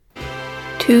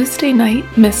Tuesday Night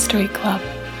Mystery Club.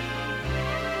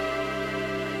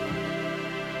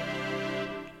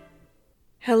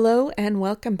 Hello and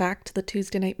welcome back to the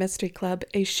Tuesday Night Mystery Club,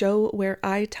 a show where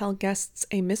I tell guests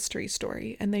a mystery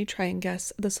story and they try and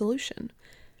guess the solution.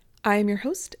 I am your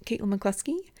host, Caitlin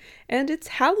McCluskey, and it's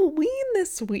Halloween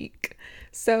this week.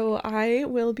 So I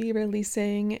will be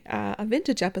releasing a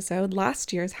vintage episode,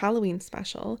 last year's Halloween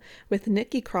special, with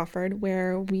Nikki Crawford,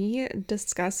 where we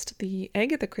discussed the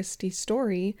Agatha Christie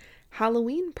story,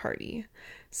 Halloween Party.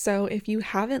 So if you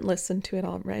haven't listened to it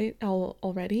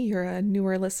already, you're a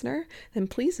newer listener, then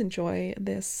please enjoy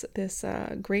this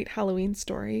great Halloween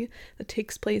story that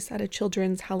takes place at a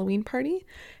children's Halloween party.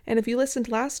 And if you listened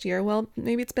last year, well,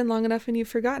 maybe it's been long enough and you've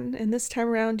forgotten, and this time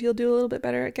around you'll do a little bit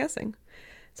better at guessing.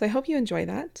 So I hope you enjoy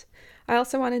that. I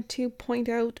also wanted to point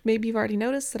out, maybe you've already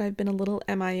noticed that I've been a little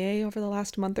MIA over the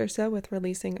last month or so with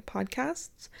releasing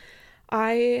podcasts.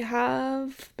 I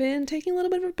have been taking a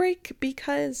little bit of a break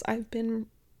because I've been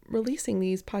releasing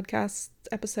these podcast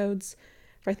episodes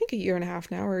for I think a year and a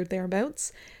half now or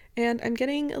thereabouts, and I'm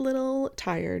getting a little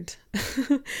tired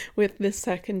with this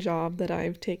second job that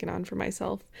I've taken on for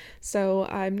myself. So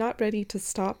I'm not ready to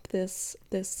stop this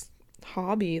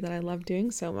hobby that I love doing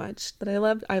so much, that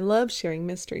I love sharing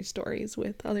mystery stories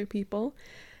with other people.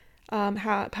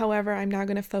 However, I'm now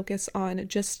going to focus on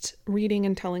just reading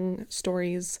and telling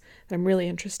stories that I'm really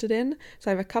interested in. So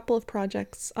I have a couple of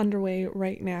projects underway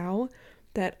right now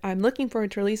that I'm looking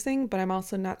forward to releasing, but I'm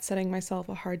also not setting myself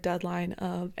a hard deadline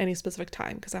of any specific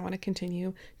time because I want to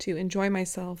continue to enjoy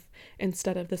myself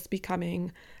instead of this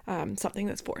becoming something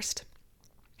that's forced.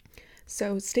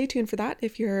 So stay tuned for that.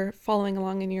 If you're following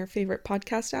along in your favorite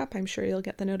podcast app, I'm sure you'll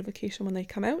get the notification when they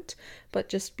come out, but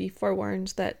just be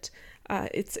forewarned that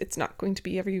it's not going to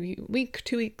be every week,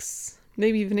 2 weeks,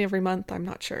 maybe even every month. I'm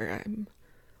not sure.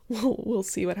 We'll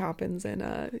see what happens,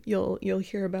 and you'll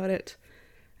hear about it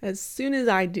as soon as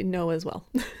I know as well.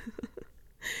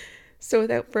 So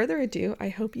without further ado, I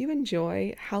hope you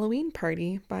enjoy Halloween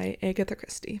Party by Agatha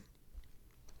Christie.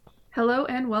 Hello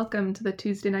and welcome to the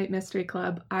Tuesday Night Mystery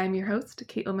Club. I'm your host,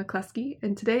 Caitlin McCluskey,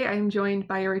 and today I'm joined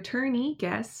by a returnee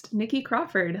guest, Nikki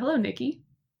Crawford. Hello, Nikki.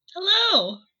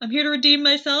 Hello! I'm here to redeem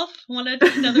myself. Wanted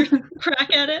another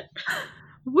crack at it.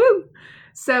 Woo!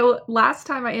 So last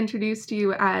time I introduced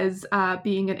you as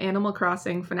being an Animal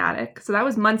Crossing fanatic. So that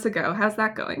was months ago. How's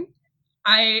that going?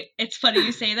 It's funny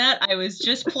you say that. I was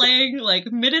just playing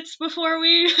like minutes before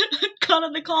we got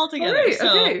on the call together. Right,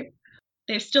 so okay.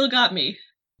 They've still got me.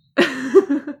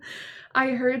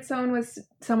 I heard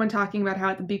someone talking about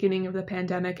how at the beginning of the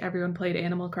pandemic everyone played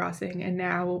Animal Crossing, and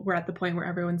now we're at the point where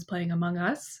everyone's playing Among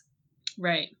Us.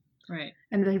 Right.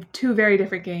 And they have two very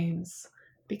different games,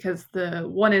 because the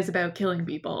one is about killing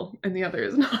people and the other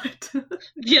is not.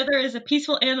 The other is a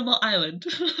peaceful animal island.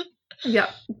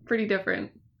 Yeah, pretty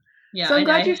different. Yeah, so I'm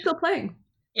glad you're still playing.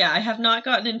 Yeah, I have not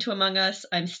gotten into Among Us.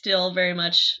 I'm still very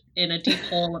much in a deep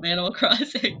hole of Animal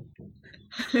Crossing.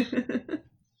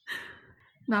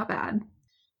 Not bad.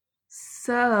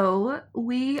 So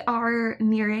we are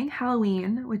nearing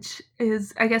Halloween, which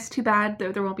is, I guess, too bad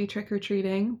that there won't be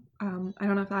trick-or-treating. I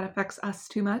don't know if that affects us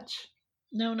too much.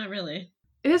 No, not really.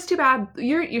 It is too bad.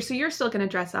 You're still going to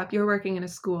dress up. You're working in a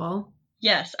school.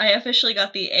 Yes, I officially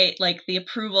got the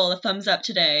approval, the thumbs up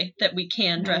today that we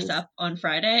can dress up on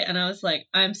Friday, and I was like,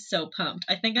 I'm so pumped.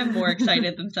 I think I'm more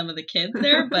excited than some of the kids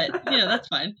there, but that's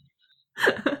fine.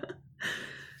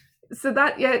 So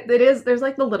it is. There's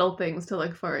like the little things to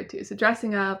look forward to. So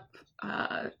dressing up,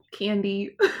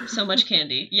 candy. So much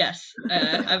candy. Yes,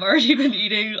 I've already been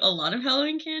eating a lot of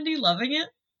Halloween candy, loving it.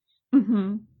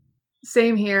 Mm-hmm.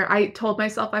 Same here. I told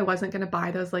myself I wasn't going to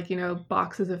buy those,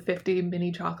 boxes of 50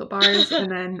 mini chocolate bars, and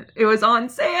then it was on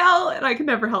sale, and I could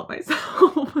never help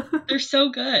myself. They're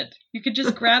so good. You could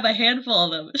just grab a handful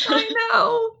of them.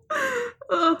 I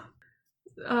know.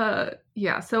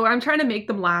 Yeah, so I'm trying to make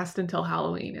them last until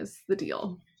Halloween is the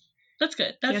deal. That's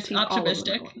good. That's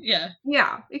optimistic. Yeah.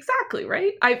 Yeah, exactly,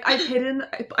 right?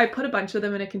 I put a bunch of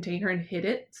them in a container and hid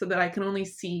it so that I can only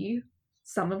see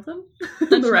some of them.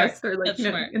 The rest are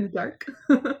in the dark.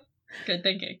 Good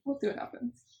thinking. We'll see what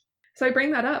happens. So I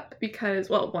bring that up because,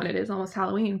 well, one, it is almost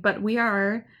Halloween, but we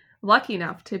are lucky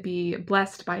enough to be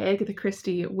blessed by Agatha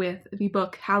Christie with the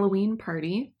book Halloween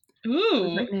Party. Ooh. It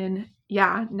was written in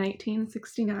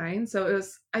 1969. So it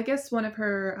was, I guess, one of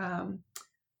her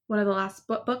one of the last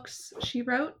books she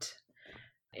wrote.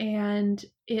 And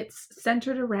it's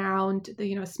centered around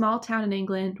the small town in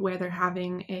England where they're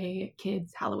having a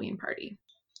kids' Halloween party.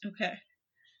 Okay.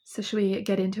 So should we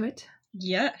get into it?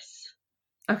 Yes.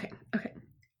 Okay.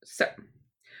 So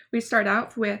We start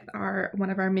out with one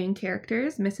of our main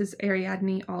characters, Mrs.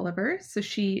 Ariadne Oliver. So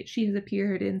she has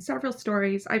appeared in several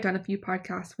stories. I've done a few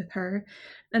podcasts with her,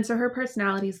 and so her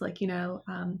personality is like,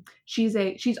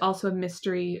 she's also a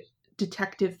mystery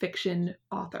detective fiction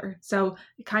author. So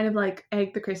kind of like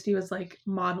Agatha Christie was like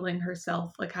modeling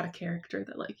herself, like had a character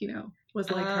that like was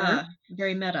like her.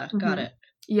 Very meta. Mm-hmm. Got it.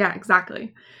 Yeah,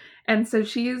 exactly. And so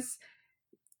she's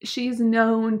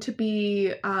known to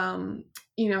be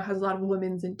has a lot of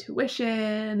women's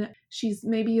intuition. She's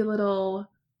maybe a little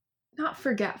not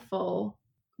forgetful,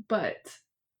 but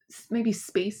maybe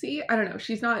spacey. I don't know.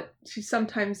 She's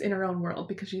sometimes in her own world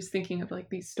because she's thinking of like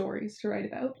these stories to write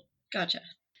about. Gotcha.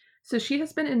 So she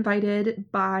has been invited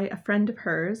by a friend of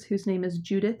hers whose name is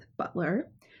Judith Butler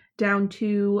down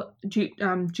to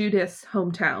Judith's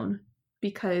hometown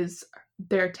because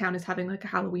their town is having like a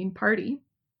Halloween party,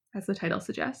 as the title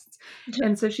suggests.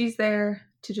 And so she's there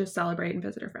to just celebrate and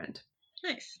visit her friend.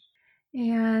 Nice.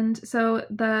 And so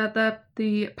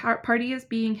the party is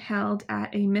being held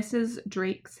at a Mrs.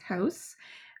 Drake's house.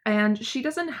 And she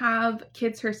doesn't have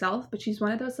kids herself, but she's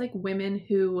one of those like women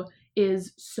who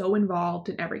is so involved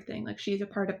in everything. Like she's a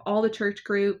part of all the church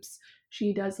groups.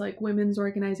 She does like women's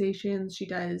organizations. She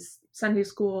does Sunday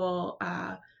school,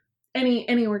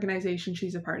 any organization,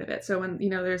 she's a part of it. So when,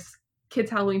 there's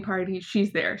kids' Halloween party,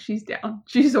 she's there. She's down.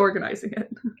 She's organizing it.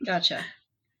 Gotcha.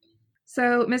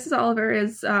 So Mrs. Oliver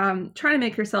is trying to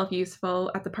make herself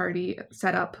useful at the party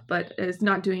setup, but is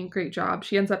not doing a great job.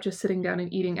 She ends up just sitting down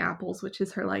and eating apples, which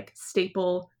is her like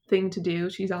staple thing to do.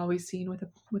 She's always seen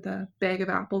with a bag of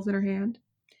apples in her hand.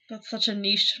 That's such a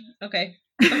niche. Okay.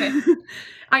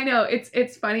 I know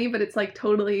it's funny, but it's like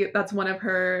totally that's one of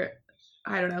her,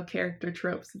 I don't know, character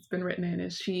tropes that's been written in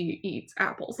is she eats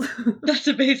apples. That's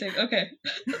amazing. Okay.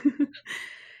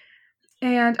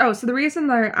 And so the reason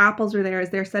their apples are there is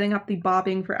they're setting up the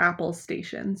Bobbing for Apples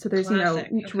station. So there's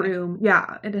each room,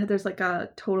 and there's like a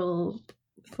total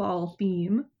fall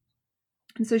theme.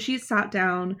 And so she's sat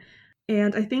down,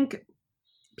 and I think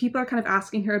people are kind of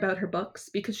asking her about her books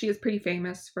because she is pretty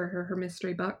famous for her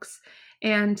mystery books.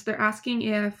 And they're asking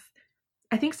if,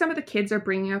 I think some of the kids are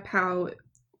bringing up how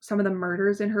some of the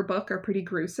murders in her book are pretty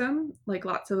gruesome, like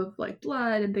lots of like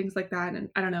blood and things like that. And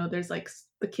I don't know, there's like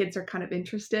the kids are kind of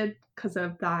interested because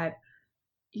of that,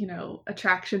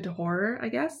 attraction to horror, I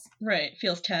guess. Right.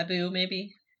 Feels taboo,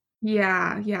 maybe.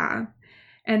 Yeah.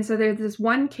 And so there's this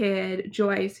one kid,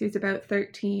 Joyce, who's about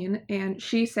 13, and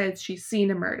she says she's seen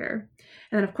a murder.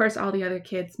 And then, of course, all the other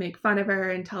kids make fun of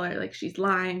her and tell her, like, she's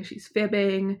lying, she's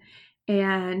fibbing,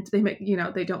 and they make,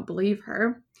 they don't believe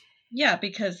her. Yeah,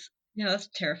 because, that's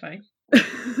terrifying.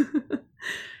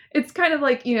 It's kind of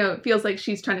like, it feels like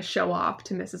she's trying to show off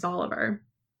to Mrs. Oliver.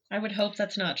 I would hope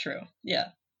that's not true. Yeah.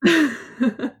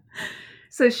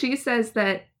 So she says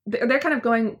that they're kind of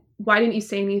going, why didn't you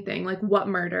say anything? Like, what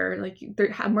murder? Like,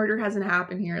 murder hasn't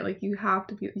happened here. Like, you have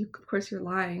to be, of course you're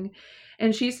lying.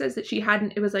 And she says that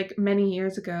it was like many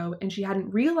years ago, and she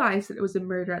hadn't realized that it was a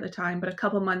murder at the time, but a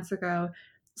couple months ago,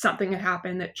 something had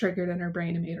happened that triggered in her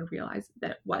brain and made her realize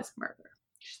that it was murder.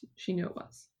 She knew it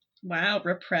was. Wow,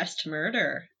 repressed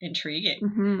murder.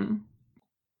 Intriguing.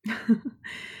 Mm-hmm.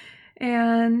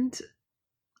 And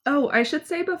I should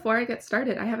say before I get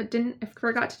started, I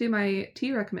forgot to do my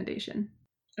tea recommendation.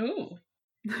 Ooh.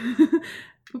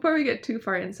 Before we get too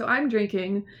far in. So I'm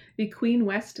drinking the Queen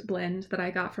West blend that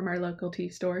I got from our local tea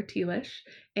store, Tealish.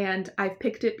 And I've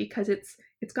picked it because it's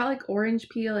got like orange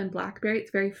peel and blackberry.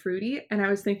 It's very fruity. And I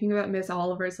was thinking about Miss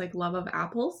Oliver's like love of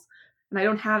apples. And I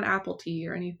don't have apple tea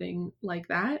or anything like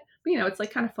that. But it's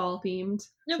like kind of fall themed.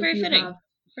 No, so very fitting.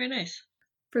 Very nice.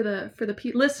 For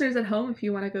the listeners at home, if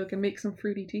you want to go make some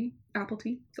fruity tea, apple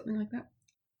tea, something like that.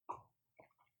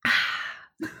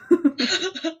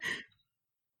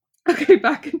 Okay,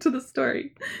 back into the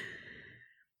story.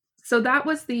 So that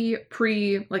was the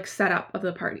setup of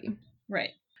the party.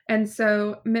 Right. And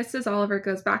so Mrs. Oliver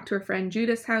goes back to her friend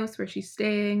Judith's house where she's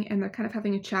staying, and they're kind of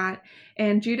having a chat.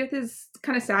 And Judith is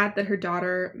kind of sad that her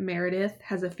daughter Meredith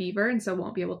has a fever and so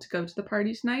won't be able to go to the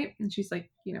party tonight. And she's like,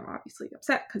 obviously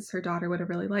upset because her daughter would have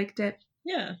really liked it.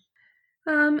 Yeah.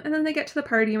 And then they get to the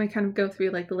party and we kind of go through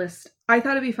like the list. I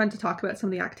thought it'd be fun to talk about some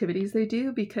of the activities they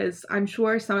do because I'm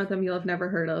sure some of them you'll have never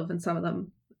heard of and some of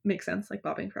them make sense, like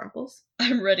bobbing for apples.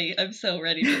 I'm ready. I'm so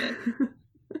ready for it.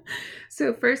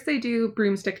 So first they do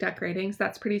broomstick decorating. So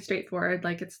that's pretty straightforward.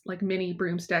 Like it's like mini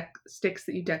broomsticks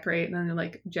that you decorate and then they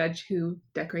like judge who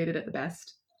decorated it the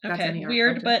best. Okay,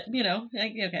 weird, but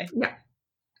okay. Yeah.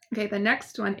 Okay, the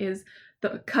next one is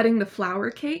cutting the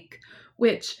flour cake,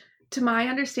 which to my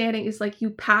understanding is like you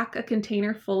pack a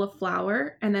container full of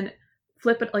flour and then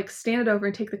flip it, like stand it over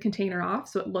and take the container off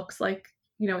so it looks like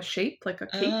a shape, like a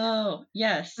cape. Oh,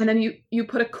 yes. And then you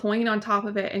put a coin on top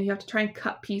of it, and you have to try and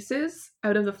cut pieces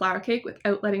out of the flower cake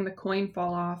without letting the coin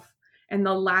fall off. And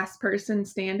the last person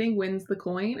standing wins the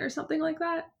coin or something like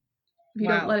that. If you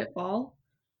don't let it fall.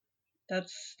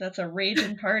 That's a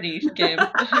raging party game.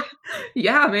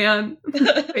 Yeah, man.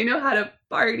 They know how to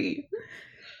party.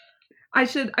 I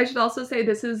should also say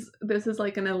this is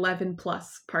like an 11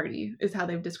 plus party is how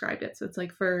they've described it. So it's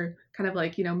like for kind of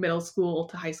like, middle school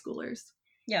to high schoolers.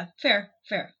 Yeah, fair.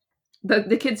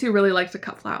 The kids who really like to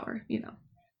cut flour,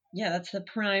 Yeah, that's the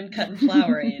prime cut and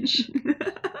flour age.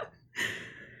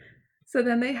 So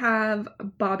then they have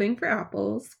bobbing for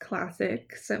apples,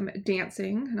 classic, some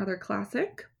dancing, another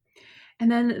classic. And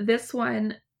then this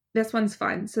one's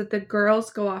fun. So the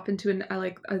girls go off into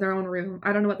their own room.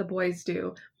 I don't know what the boys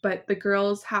do, but the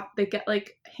girls they get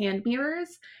like hand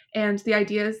mirrors, and the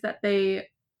idea is that they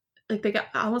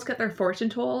almost get their fortune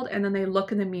told, and then they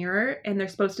look in the mirror and they're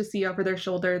supposed to see over their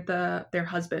shoulder their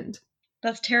husband.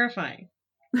 That's terrifying.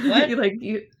 What?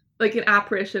 like an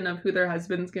apparition of who their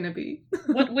husband's gonna be.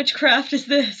 What witchcraft is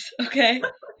this? Okay.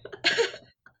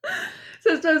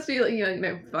 So it's supposed to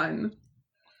be fun.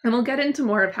 And we'll get into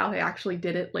more of how they actually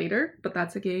did it later, but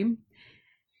that's a game.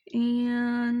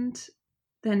 And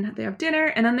then they have dinner,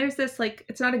 and then there's this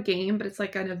it's not a game, but it's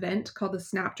like an event called the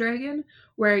Snapdragon,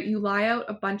 where you lie out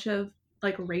a bunch of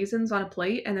like raisins on a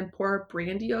plate and then pour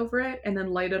brandy over it and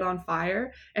then light it on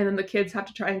fire, and then the kids have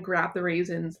to try and grab the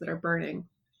raisins that are burning.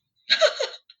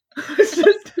 It's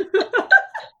just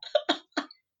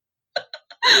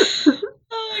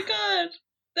Oh my god.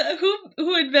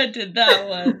 Who invented that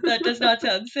one? That does not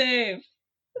sound safe.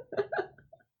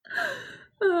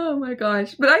 Oh my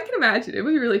gosh. But I can imagine it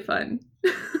would be really fun.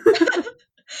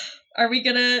 Are we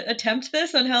gonna attempt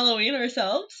this on Halloween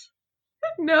ourselves?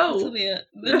 No. This will be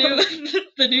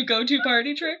the new go-to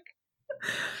party trick?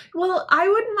 Well, I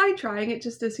wouldn't mind trying it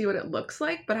just to see what it looks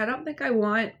like, but I don't think I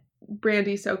want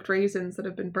brandy-soaked raisins that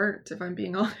have been burnt, if I'm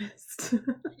being honest.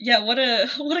 Yeah, what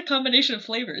a combination of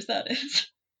flavors that is.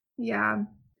 Yeah.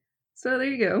 So there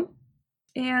you go.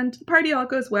 And the party all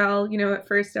goes well. At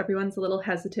first everyone's a little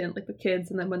hesitant, like the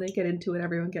kids, and then when they get into it,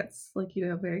 everyone gets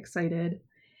very excited.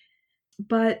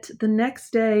 But the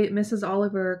next day, Mrs.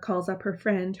 Oliver calls up her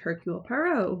friend Hercule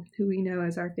Poirot, who we know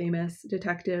as our famous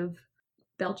detective,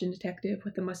 Belgian detective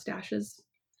with the mustaches.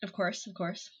 Of course.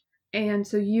 And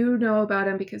so you know about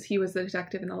him because he was the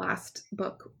detective in the last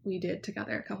book we did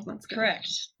together a couple months ago. Correct.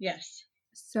 Yes.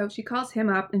 So she calls him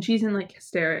up, and she's in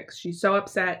hysterics. She's so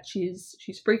upset. She's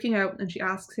freaking out, and she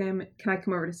asks him, "Can I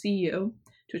come over to see you?"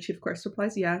 To which he, of course,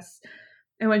 replies yes.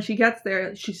 And when she gets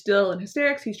there, she's still in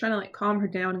hysterics. He's trying to calm her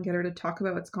down and get her to talk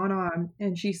about what's going on.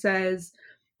 And she says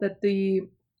that the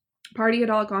party had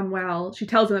all gone well. She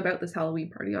tells him about this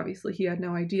Halloween party. Obviously, he had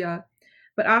no idea.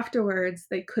 But afterwards,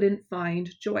 they couldn't find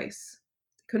Joyce.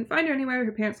 Couldn't find her anywhere.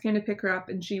 Her parents came to pick her up,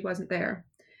 and she wasn't there.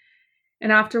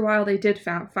 And after a while, they did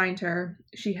find her.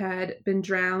 She had been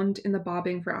drowned in the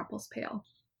bobbing for apples pail.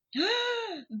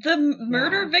 The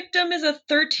murder victim is a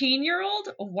 13-year-old?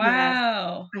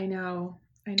 Wow. Yes, I know.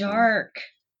 Dark.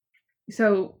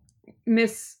 So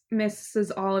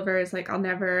Mrs. Oliver is I'll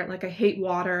never, I hate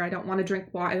water. I don't want to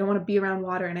drink water. I don't want to be around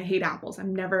water, and I hate apples.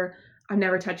 I'm never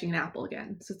touching an apple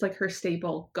again. So it's her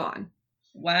staple gone.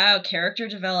 Wow, character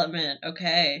development.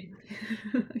 Okay.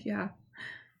 Yeah.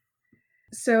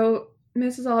 So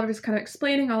Mrs. Oliver's kind of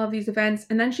explaining all of these events,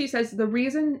 and then she says the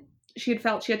reason she had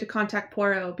felt she had to contact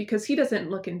Poirot, because he doesn't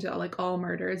look into all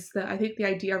murders. I think the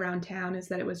idea around town is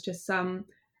that it was just some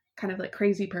kind of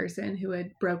crazy person who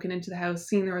had broken into the house,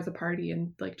 seen there was a party,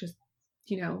 and just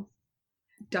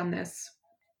done this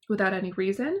without any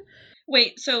reason.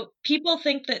 Wait, so people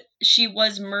think that she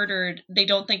was murdered. They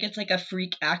don't think it's a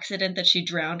freak accident that she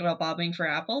drowned while bobbing for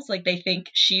apples? They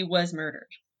think she was murdered.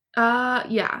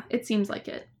 Yeah, it seems like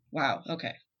it. Wow,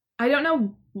 okay. I don't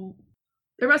know.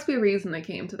 There must be a reason they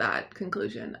came to that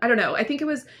conclusion. I don't know. I think it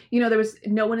was, there was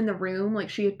no one in the room.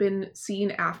 She had been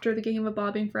seen after the game of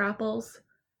bobbing for apples.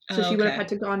 So she would have had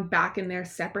to gone back in there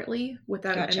separately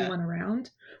without anyone around,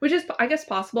 which is, I guess,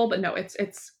 possible. But no, it's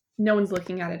no one's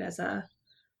looking at it as an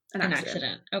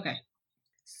accident. Okay.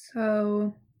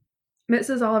 So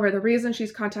Mrs. Oliver, the reason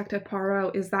she's contacted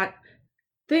Poirot is that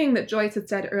thing that Joyce had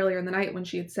said earlier in the night when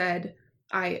she had said,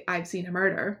 I've seen a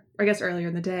murder, or I guess earlier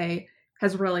in the day,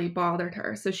 has really bothered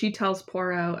her. So she tells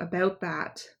Poirot about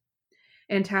that,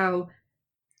 and how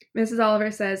Mrs. Oliver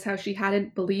says how she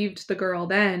hadn't believed the girl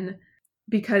then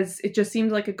because it just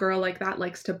seemed like a girl like that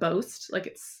likes to boast,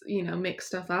 it's, make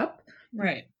stuff up.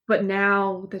 Right. But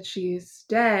now that she's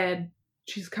dead,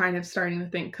 she's kind of starting to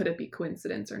think, could it be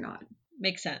coincidence or not?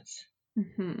 Makes sense.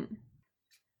 Mm-hmm.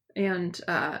 And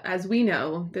as we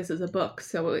know, this is a book,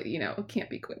 so it can't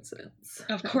be coincidence. Of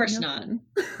That would be course no not. fun.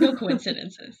 No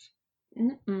coincidences.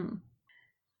 Mm-mm.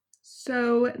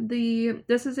 So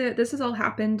this is it. This has all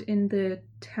happened in the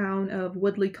town of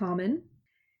Woodley Common,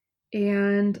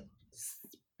 and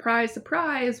surprise,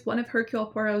 surprise, one of Hercule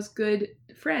Poirot's good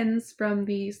friends from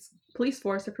the police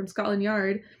force or from Scotland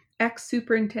Yard,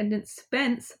 ex-Superintendent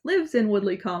Spence, lives in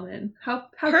Woodley Common. How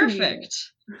convenient.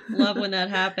 Perfect. Love when that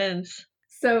happens.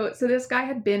 So this guy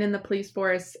had been in the police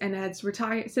force and has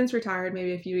retired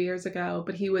maybe a few years ago,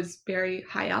 but he was very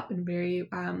high up and very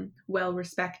well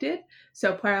respected.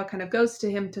 So Poirot kind of goes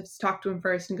to him to talk to him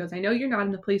first and goes, I know you're not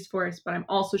in the police force, but I'm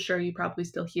also sure you probably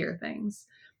still hear things.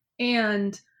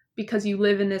 And because you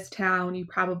live in this town, you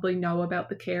probably know about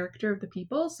the character of the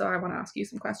people. So I want to ask you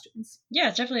some questions. Yeah,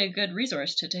 it's definitely a good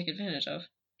resource to take advantage of.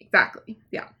 Exactly.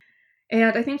 Yeah.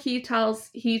 And I think he tells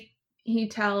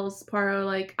Poirot,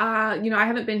 like, I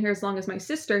haven't been here as long as my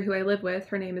sister, who I live with.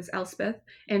 Her name is Elspeth,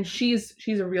 and she's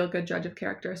a real good judge of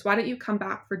character. So why don't you come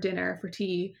back for dinner, for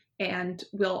tea, and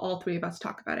we'll all three of us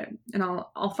talk about it, and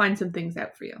I'll find some things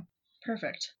out for you.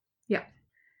 Perfect. Yeah.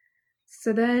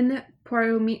 So then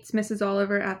Poirot meets Mrs.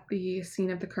 Oliver at the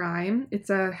scene of the crime. It's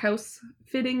a house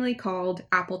fittingly called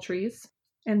Apple Trees.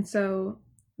 And so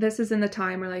this is in the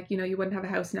time where, like, you wouldn't have a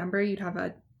house number, your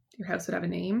house would have a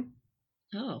name.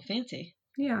 Oh, fancy.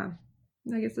 Yeah.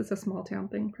 I guess it's a small town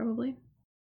thing, probably.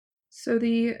 So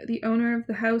the owner of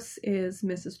the house is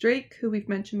Mrs. Drake, who we've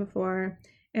mentioned before,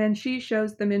 and she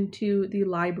shows them into the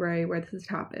library where this has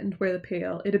happened, where the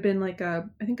pail, it had been like I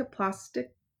think a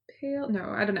plastic pail? No,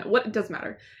 I don't know. It doesn't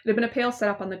matter. It had been a pail set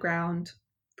up on the ground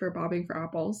for bobbing for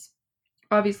apples.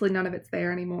 Obviously, none of it's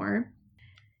there anymore.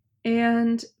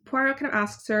 And Poirot kind of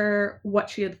asks her what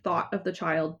she had thought of the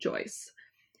child, Joyce.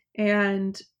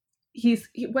 And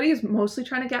what he's mostly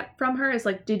trying to get from her is,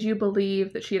 like, did you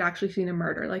believe that she had actually seen a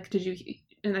murder? Like, did you?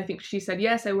 And I think she said,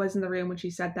 yes, I was in the room when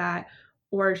she said that,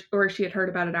 or she had heard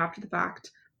about it after the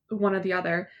fact, one or the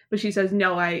other. But she says,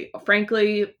 no,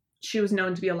 frankly, she was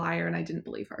known to be a liar and I didn't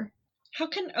believe her.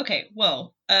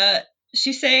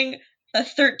 She's saying a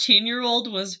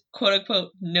 13-year-old was quote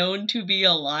unquote known to be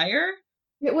a liar?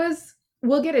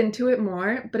 We'll get into it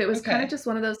more, but it was Okay. kind of just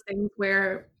one of those things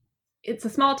where it's a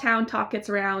small town, talk gets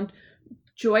around.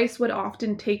 Joyce would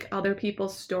often take other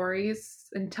people's stories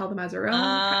and tell them as her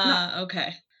own.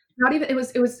 Okay. Not even,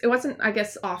 it wasn't, I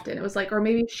guess, often. It was like, or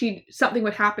maybe something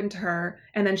would happen to her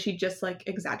and then she'd just, like,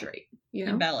 exaggerate,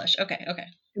 Embellish. Okay.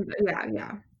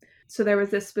 Yeah. So there was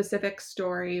this specific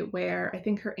story where I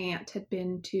think her aunt had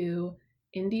been to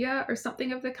India or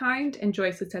something of the kind, and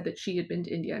Joyce had said that she had been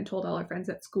to India and told all her friends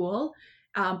at school.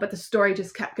 But the story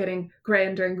just kept getting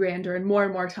grander and grander, and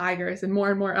more tigers and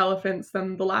more elephants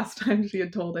than the last time she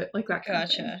had told it, like that kind of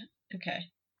thing. Gotcha. Okay.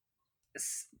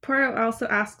 Poirot also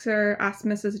asks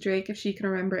Mrs. Drake if she can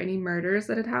remember any murders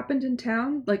that had happened in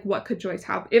town. Like, what could Joyce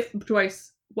have? If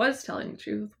Joyce was telling the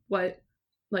truth,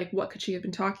 what could she have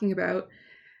been talking about?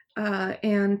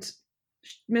 And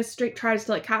Miss Drake tries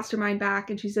to, like, cast her mind back,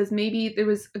 and she says maybe there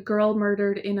was a girl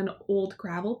murdered in an old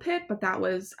gravel pit, but that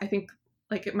was, I think,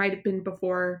 like, it might have been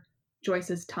before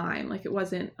Joyce's time. Like, it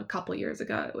wasn't a couple years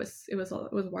ago. It was a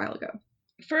while ago.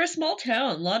 For a small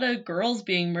town, a lot of girls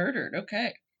being murdered.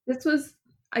 Okay. This was,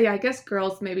 I guess,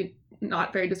 girls, maybe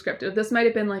not very descriptive. This might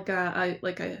have been like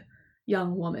a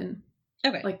young woman.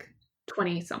 Okay. Like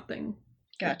 20 something.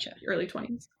 Gotcha. Like early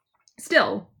 20s.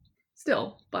 Still,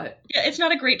 but yeah, it's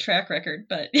not a great track record,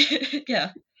 but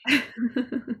yeah.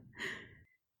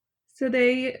 So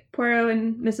Poirot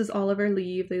and Mrs. Oliver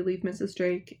leave. They leave Mrs.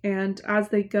 Drake, and as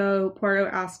they go,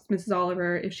 Poirot asks Mrs.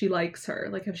 Oliver if she likes her,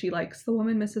 like if she likes the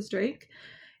woman Mrs. Drake.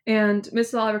 And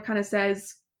Mrs. Oliver kind of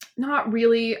says, not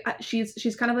really.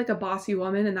 She's kind of like a bossy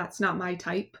woman, and that's not my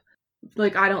type.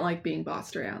 Like, I don't like being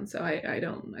bossed around, so I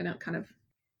don't kind of,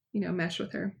 mesh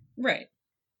with her. Right.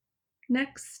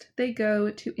 Next, they go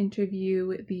to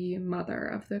interview the mother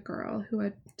of the girl who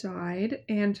had died,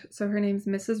 and so her name's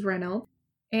Mrs. Reynolds.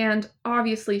 And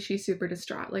obviously she's super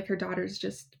distraught. Like, her daughter's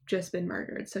just been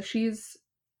murdered. So she's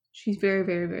very,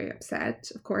 very, very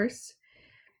upset, of course.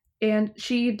 And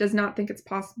she does not think it's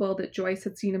possible that Joyce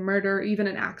had seen a murder or even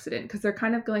an accident, because they're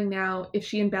kind of going now, if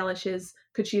she embellishes,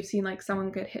 could she have seen, like,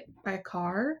 someone get hit by a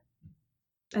car?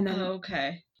 And then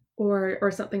okay.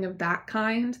 Or something of that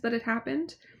kind that had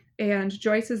happened. And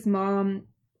Joyce's mom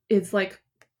is, like,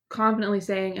 confidently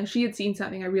saying, if she had seen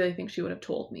something, I really think she would have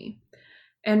told me.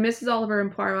 And Mrs. Oliver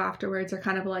and Poirot afterwards are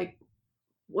kind of like,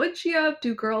 would she have?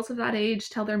 Do girls of that age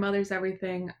tell their mothers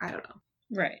everything? I don't know.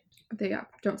 Right. They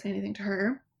don't say anything to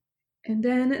her. And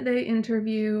then they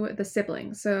interview the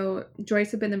siblings. So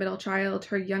Joyce had been the middle child,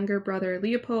 her younger brother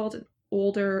Leopold, and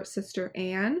older sister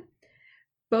Anne.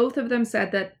 Both of them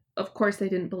said that, of course, they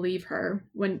didn't believe her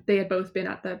when they had both been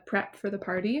at the prep for the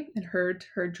party and heard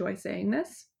Joy saying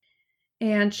this.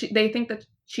 And they think that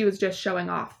she was just showing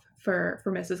off for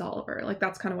Mrs. Oliver. Like,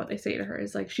 that's kind of what they say to her,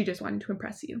 is like, she just wanted to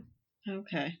impress you.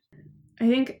 Okay. I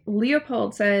think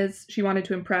Leopold says she wanted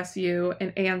to impress you,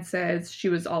 and Anne says she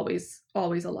was always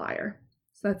a liar.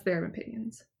 So that's their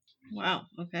opinions. Wow.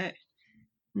 Okay.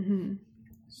 Mm-hmm.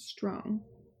 Strong.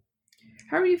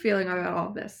 How are you feeling about all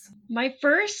of this? My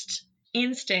first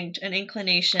instinct and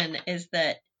inclination is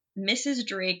that Mrs.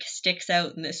 Drake sticks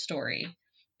out in this story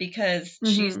because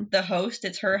she's the host.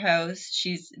 It's her house.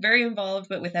 She's very involved,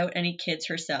 but without any kids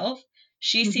herself.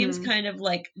 She seems kind of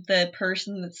like the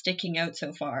person that's sticking out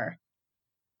so far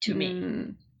to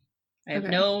me. I have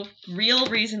no real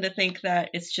reason to think that.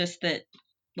 It's just that,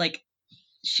 like,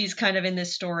 she's kind of in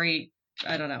this story,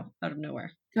 I don't know, out of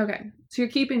nowhere. Okay. So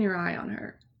you're keeping your eye on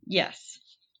her. Yes.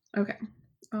 Okay.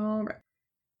 All right.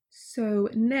 So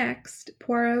next,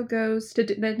 Poirot goes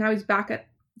to, now he's back at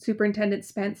Superintendent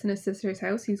Spence in his sister's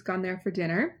house. He's gone there for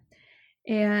dinner.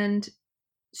 And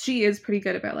she is pretty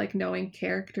good about, like, knowing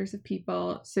characters of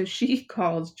people. So she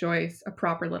calls Joyce a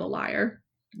proper little liar.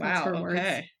 Wow. That's her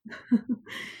words.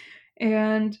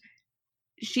 And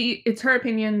it's her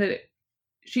opinion that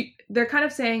they're kind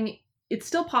of saying it's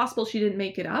still possible she didn't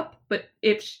make it up, but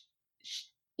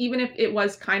even if it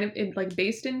was kind of like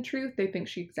based in truth, they think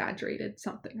she exaggerated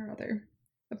something or other.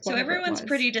 So everyone's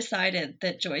pretty decided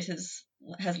that Joyce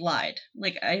has lied.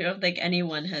 Like, I don't think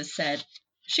anyone has said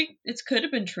it could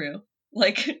have been true.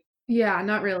 Like, yeah,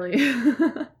 not really.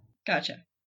 Gotcha.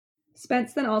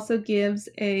 Spence then also gives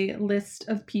a list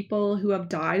of people who have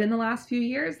died in the last few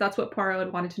years. That's what Poirot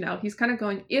had wanted to know. He's kind of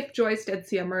going, if Joyce did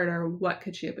see a murder, what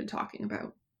could she have been talking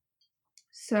about?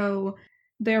 So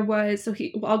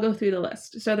I'll go through the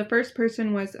list. So the first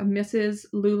person was a Mrs.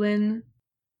 Llewellyn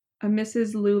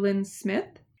Smith.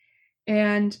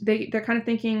 And they're kind of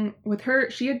thinking with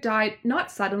her, she had died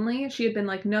not suddenly. She had been,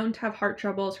 like, known to have heart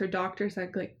troubles. Her doctors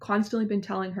had, like, constantly been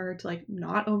telling her to, like,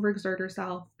 not overexert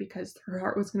herself because her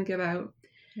heart was going to give out.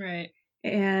 Right.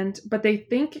 But they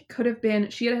think it could have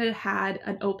been she had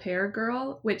an au pair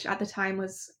girl, which at the time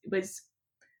was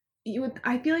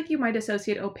I feel like you might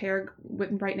associate au pair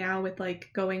right now with,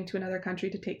 like, going to another country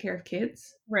to take care of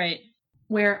kids. Right.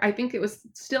 Where I think it was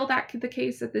still the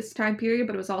case at this time period,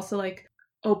 but it was also like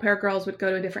au pair girls would go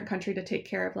to a different country to take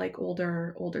care of, like,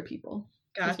 older people.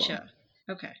 Gotcha.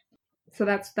 Well. Okay. So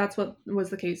that's what was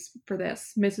the case for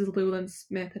this. Mrs. Llewellyn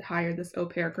Smith had hired this au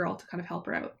pair girl to kind of help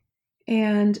her out.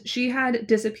 And she had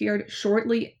disappeared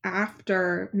shortly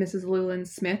after Mrs. Llewellyn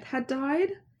Smith had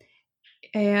died.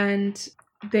 And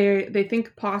they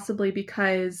think possibly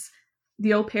because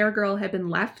the au pair girl had been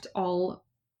left all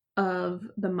of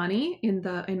the money in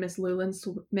Miss Llewellyn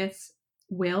Smith's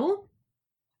will.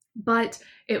 But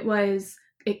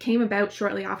it came about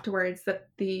shortly afterwards that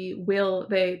the will,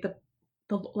 the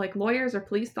like lawyers or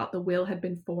police thought the will had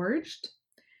been forged,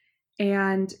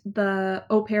 and the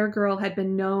au pair girl had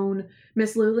been known.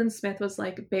 Miss Llewellyn Smith was,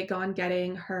 like, big on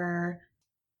getting her.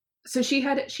 So she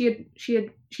had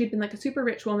been, like, a super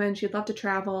rich woman. She had loved to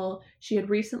travel. She had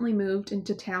recently moved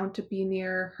into town to be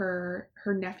near her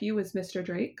nephew was Mr.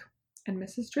 Drake and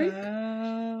Mrs. Drake.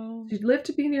 Oh. She'd lived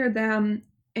to be near them.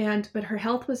 But her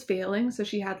health was failing, so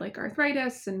she had, like,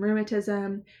 arthritis and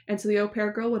rheumatism, and so the au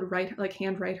pair girl would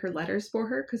handwrite her letters for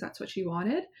her because that's what she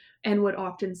wanted, and would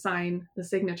often sign the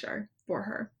signature for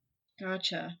her.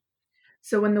 Gotcha.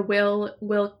 So when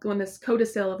when this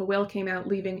codicil of a will came out,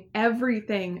 leaving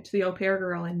everything to the au pair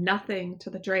girl and nothing to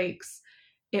the Drakes,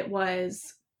 it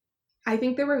was, I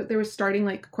think they were starting,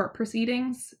 like, court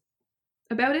proceedings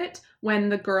about it when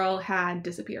the girl had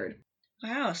disappeared.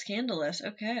 Wow, scandalous.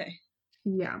 Okay.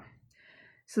 Yeah.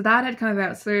 So that had come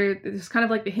about. So there's kind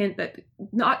of, like, the hint that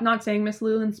not saying Miss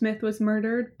Llewellyn Smith was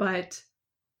murdered, but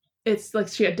it's like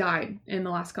she had died in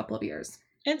the last couple of years.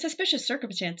 And suspicious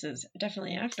circumstances,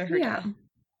 definitely after her death.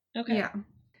 Okay. Yeah.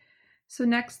 So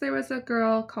next there was a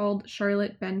girl called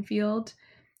Charlotte Benfield.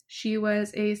 She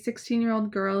was a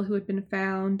 16-year-old girl who had been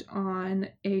found on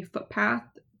a footpath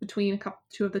between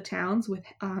two of the towns with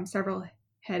several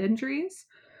head injuries.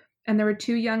 And there were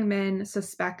 2 young men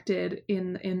suspected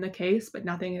in the case, but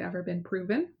nothing had ever been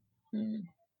proven.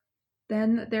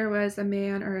 Then there was a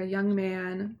young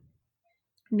man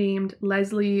named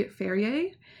Leslie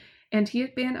Ferrier, and he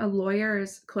had been a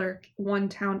lawyer's clerk one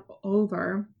town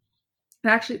over.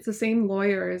 Actually, it's the same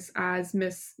lawyers as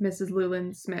Mrs.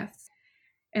 Llewellyn Smith.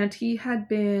 And he had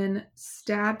been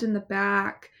stabbed in the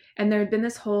back, And there had been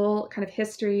this whole kind of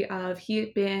history of he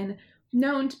had been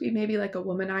known to be maybe like a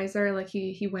womanizer, like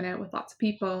he went out with lots of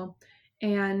people,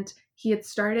 and he had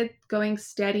started going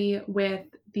steady with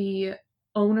the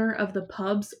owner of the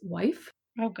pub's wife.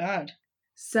 Oh God.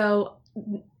 So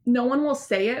no one will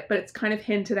say it, but it's kind of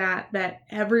hinted at that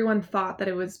everyone thought that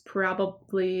it was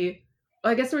probably,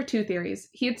 well, I guess there were two theories.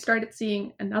 He had started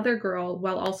seeing another girl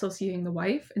while also seeing the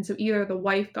wife, and so either the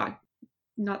wife got,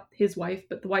 not his wife,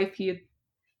 but the wife he had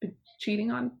been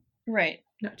cheating on. Right.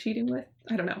 Not cheating with?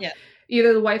 I don't know. Yeah.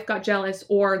 Either the wife got jealous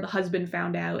or the husband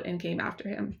found out and came after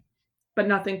him. But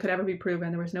nothing could ever be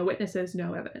proven. There was no witnesses,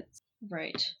 no evidence.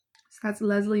 Right. So that's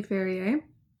Leslie Ferrier.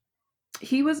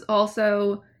 He was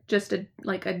also just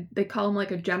they call him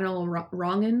like a general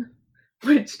wrongin,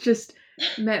 which just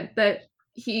meant that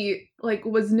he like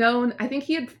was known. I think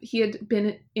he had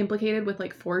been implicated with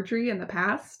like forgery in the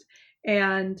past,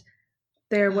 and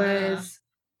there was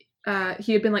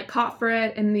he had been like caught for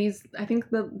it, and I think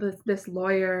this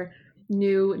lawyer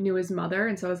knew his mother,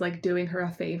 and so was like doing her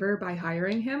a favor by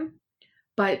hiring him.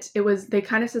 But they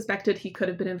kind of suspected he could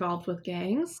have been involved with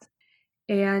gangs,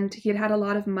 and he had a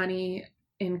lot of money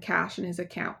in cash in his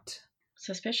account.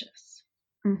 Suspicious.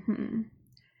 Mm-hmm.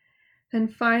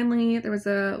 And finally, there was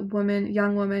a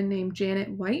young woman named Janet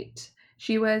White.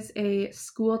 She was a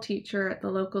school teacher at the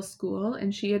local school,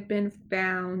 and she had been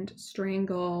found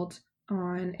strangled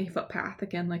on a footpath,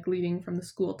 again, like leading from the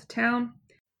school to town.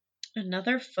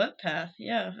 Another footpath.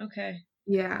 Yeah, okay.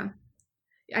 Yeah.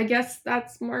 I guess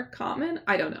that's more common.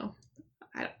 I don't know.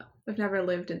 I've never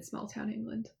lived in small town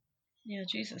England. Yeah,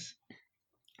 Jesus.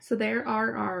 So there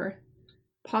are our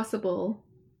possible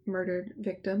murdered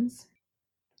victims.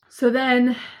 So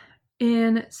then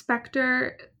in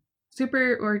Spectre,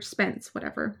 Spence,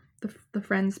 whatever, the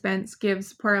friend Spence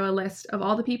gives Poirot a list of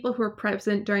all the people who were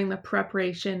present during the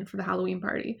preparation for the Halloween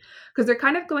party. Because they're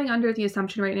kind of going under the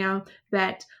assumption right now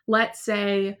that, let's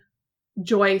say,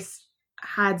 Joyce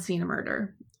had seen a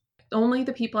murder. Only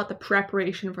the people at the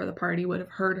preparation for the party would have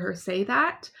heard her say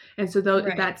that. And so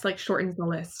that's like shortens the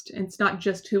list. And it's not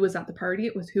just who was at the party,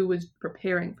 it was who was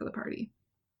preparing for the party.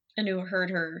 And who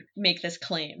heard her make this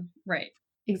claim. Right.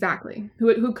 Exactly.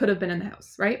 Who could have been in the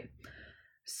house, right?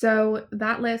 So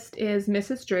that list is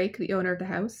Mrs. Drake, the owner of the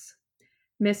house,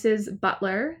 Mrs.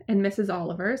 Butler, and Mrs.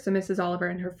 Oliver. So Mrs. Oliver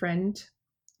and her friend,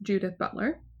 Judith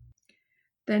Butler.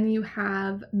 Then you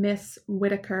have Miss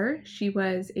Whitaker. She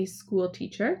was a school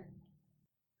teacher.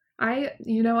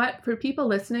 You know what? For people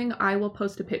listening, I will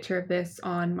post a picture of this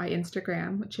on my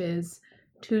Instagram, which is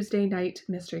Tuesday Night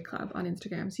Mystery Club on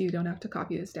Instagram, so you don't have to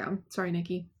copy this down. Sorry,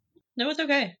 Nikki. No, it's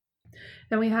okay.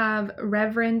 Then we have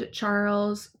Reverend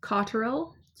Charles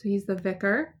Cotterill, so he's the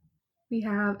vicar. We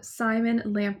have Simon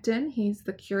Lampton, he's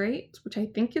the curate, which I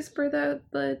think is for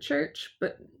the church,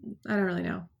 but I don't really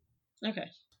know. Okay.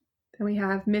 Then we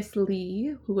have Miss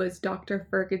Lee, who was Dr.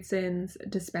 Ferguson's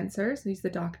dispenser, so he's the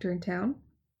doctor in town.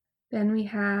 Then we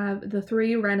have the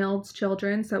three Reynolds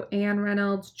children, so Anne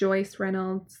Reynolds, Joyce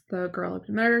Reynolds, the girl who had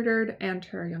been murdered, and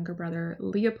her younger brother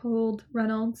Leopold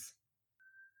Reynolds.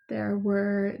 There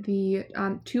were the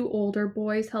two older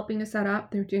boys helping to set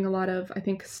up. They're doing a lot of, I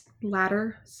think,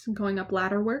 going up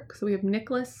ladder work. So we have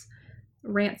Nicholas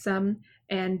Ransom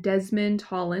and Desmond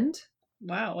Holland.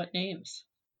 Wow, what names.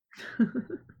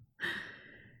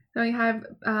 Then we have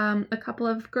a couple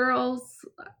of girls,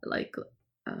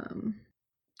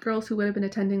 girls who would have been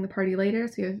attending the party later.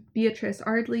 So you have Beatrice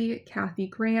Ardley, Kathy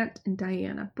Grant, and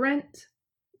Diana Brent.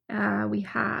 We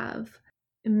have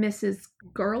Mrs.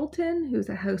 Garleton, who's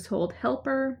a household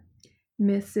helper,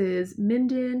 Mrs.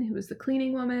 Minden, who is the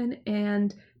cleaning woman,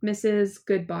 and Mrs.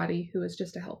 Goodbody, who is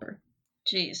just a helper.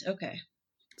 Jeez, okay.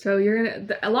 So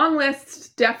a long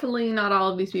list. Definitely not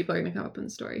all of these people are going to come up in the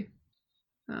story.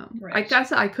 Right. I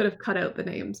guess I could have cut out the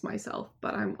names myself,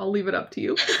 but I'll leave it up to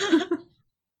you.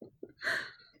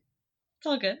 It's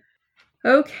all good.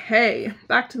 Okay,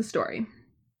 back to the story.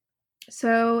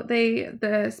 So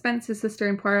the Spence's sister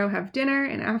and Poirot have dinner,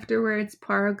 and afterwards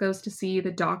Poirot goes to see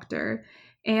the doctor,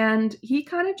 and he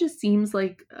kind of just seems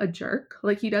like a jerk.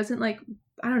 Like he doesn't I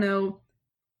don't know,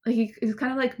 like he's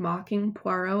kind of like mocking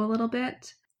Poirot a little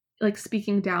bit, like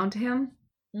speaking down to him.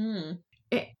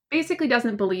 It basically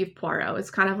doesn't believe Poirot.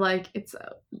 It's kind of like, it's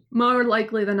more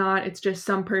likely than not, it's just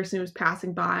some person who's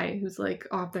passing by who's like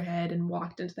off their head and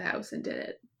walked into the house and did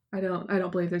it. I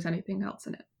don't believe there's anything else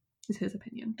in it, is his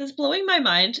opinion. That's blowing my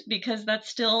mind because that's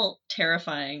still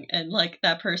terrifying, and like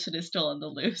that person is still on the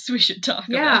loose. We should talk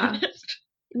about it.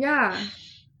 Yeah.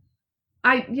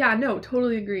 No,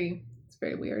 totally agree. It's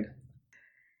very weird.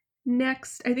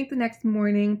 Next, I think the next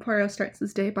morning, Poirot starts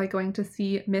his day by going to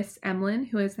see Miss Emlyn,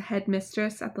 who is the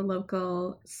headmistress at the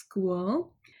local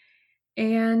school.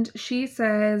 And she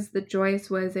says that Joyce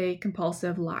was a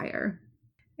compulsive liar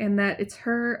and that it's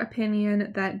her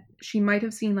opinion that she might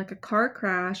have seen like a car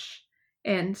crash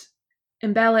and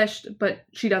embellished, but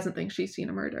she doesn't think she's seen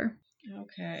a murder.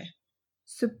 Okay.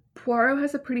 So Poirot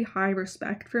has a pretty high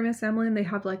respect for Miss Emlyn. They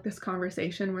have like this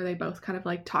conversation where they both kind of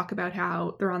like talk about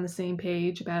how they're on the same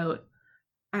page about,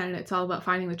 I don't know, it's all about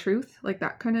finding the truth, like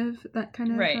that kind of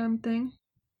Right. thing.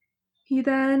 He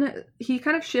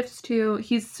kind of shifts to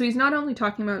he's not only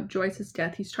talking about Joyce's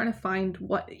death, he's trying to find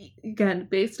what, again,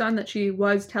 based on that she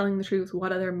was telling the truth,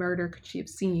 what other murder could she have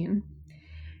seen?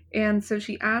 And so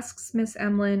she asks Miss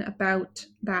Emlyn about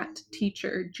that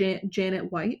teacher,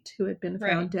 Janet White, who had been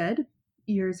found dead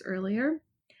years earlier.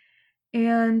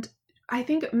 And I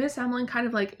think Miss Emlyn kind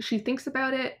of like, she thinks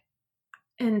about it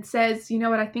and says, you know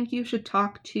what, I think you should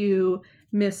talk to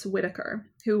Miss Whitaker,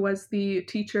 who was the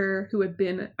teacher who had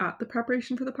been at the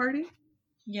preparation for the party.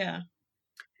 Yeah.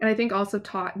 And I think also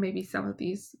taught maybe some of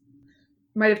these,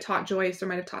 might have taught Joyce or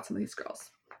might have taught some of these girls.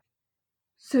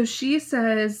 So she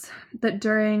says that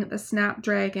during the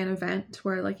Snapdragon event,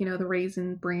 where like, you know, the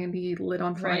raisin brandy lit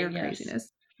on fire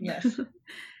craziness. Yes.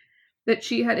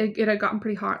 That it had gotten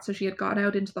pretty hot, so she had gone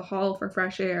out into the hall for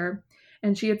fresh air,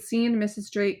 and she had seen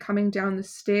Mrs. Drake coming down the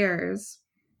stairs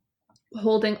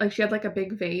holding, like, she had like a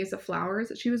big vase of flowers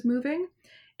that she was moving,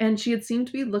 and she had seemed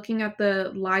to be looking at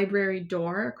the library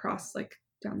door across, like,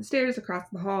 down the stairs across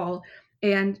the hall,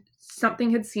 and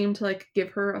something had seemed to like give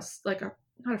her a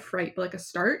not a fright but like a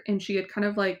start, and she had kind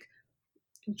of like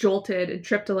jolted and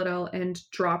tripped a little and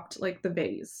dropped like the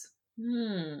vase.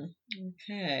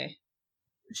 Okay.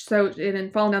 So it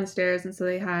had fallen down the stairs, and so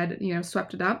they had, you know,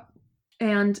 swept it up.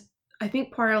 And I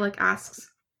think Poirot like asks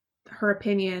her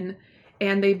opinion,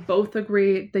 and they both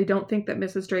agree they don't think that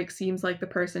Mrs. Drake seems like the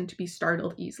person to be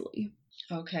startled easily.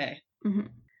 Okay. Mm-hmm.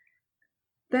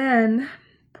 Then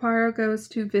Poirot goes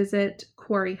to visit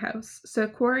Quarry House. So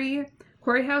Quarry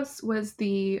House was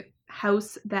the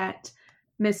house that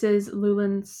Mrs.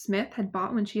 Llewellyn Smith had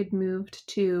bought when she had moved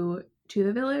to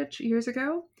the village years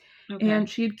ago. Okay. And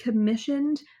she had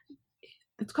commissioned,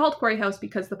 it's called Quarry House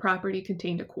because the property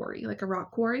contained a quarry, like a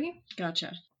rock quarry.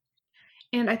 Gotcha.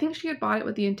 And I think she had bought it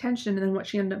with the intention, and then what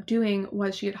she ended up doing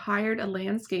was she had hired a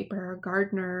landscaper, a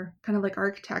gardener, kind of like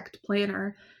architect,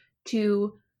 planner,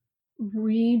 to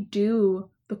redo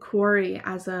the quarry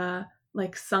as a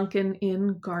like sunken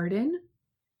in garden.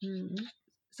 Mm-hmm.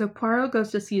 So Poirot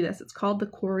goes to see this. It's called the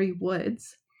Quarry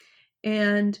Woods.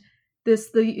 And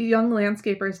the young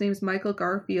landscaper, his name's Michael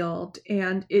Garfield,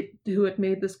 and who had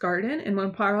made this garden. And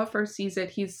when Poirot first sees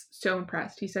it, he's so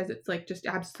impressed. He says it's like just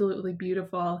absolutely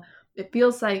beautiful. It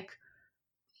feels like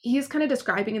he's kind of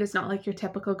describing it as not like your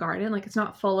typical garden. Like, it's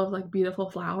not full of like beautiful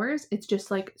flowers. It's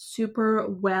just like super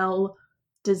well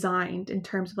designed in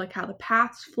terms of like how the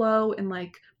paths flow and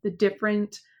like the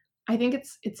different, I think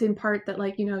it's in part that,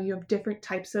 like, you know, you have different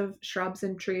types of shrubs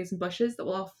and trees and bushes that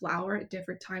will all flower at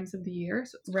different times of the year.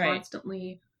 So it's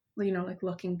constantly, you know, like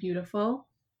looking beautiful.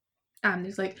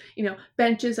 There's like, you know,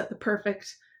 benches at the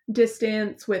perfect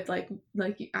distance with like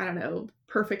I don't know,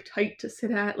 perfect height to sit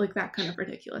at, like that kind of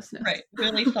ridiculousness. Right.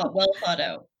 Really well thought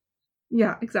out.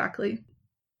 Yeah, exactly.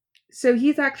 So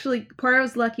he's actually,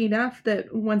 Poirot's lucky enough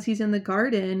that once he's in the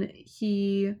garden,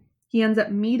 he ends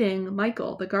up meeting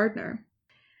Michael, the gardener.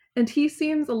 And he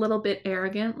seems a little bit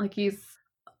arrogant, like he's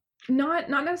not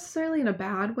necessarily in a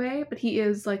bad way, but he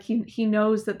is like, he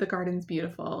knows that the garden's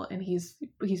beautiful and he's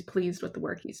pleased with the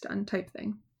work he's done, type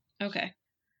thing. Okay.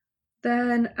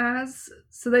 Then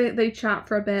they chat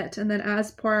for a bit, and then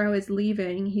as Poirot is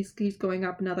leaving, he's going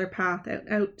up another path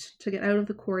out to get out of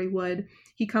the quarry wood.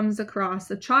 He comes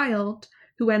across a child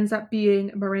who ends up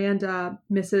being Miranda,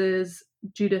 Mrs.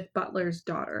 Judith Butler's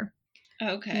daughter.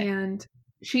 Okay. And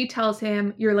she tells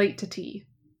him, "You're late to tea."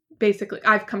 Basically,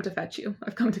 I've come to fetch you.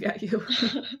 I've come to get you.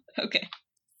 Okay.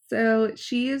 So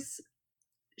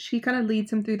she kind of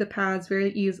leads him through the paths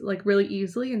really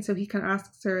easily. And so he kind of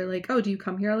asks her, like, "Oh, do you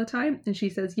come here all the time?" And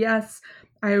she says, "Yes,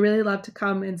 I really love to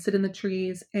come and sit in the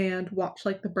trees and watch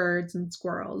like the birds and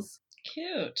squirrels."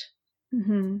 Cute.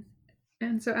 Mm-hmm.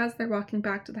 And so as they're walking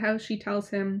back to the house, she tells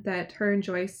him that her and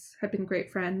Joyce had been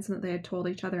great friends and that they had told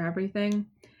each other everything.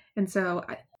 And so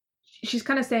she's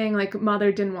kind of saying, like,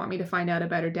 Mother didn't want me to find out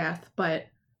about her death, but,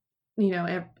 you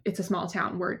know, it's a small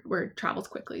town where it travels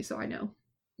quickly, so I know.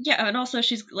 Yeah, and also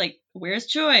she's like, "Where's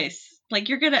Joyce?" Like,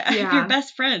 you're gonna, your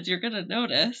best friends, you're gonna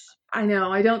notice. I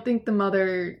know. I don't think the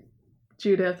mother,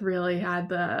 Judith, really had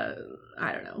the,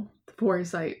 I don't know, the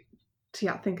foresight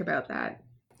to think about that.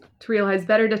 to realize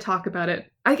better to talk about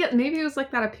it. I get maybe it was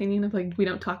like that opinion of like we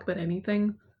don't talk about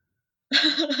anything.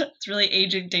 It's really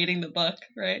aging dating the book,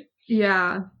 right?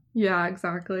 Yeah,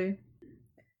 exactly.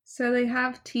 So they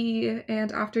have tea,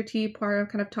 and after tea, Poirot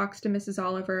kind of talks to Mrs.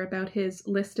 Oliver about his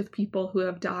list of people who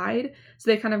have died. So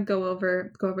they kind of go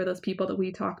over those people that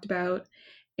we talked about,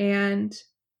 and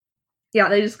yeah,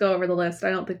 they just go over the list.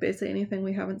 I don't think they say anything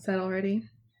we haven't said already.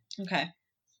 Okay.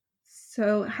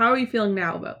 So how are you feeling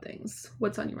now about things?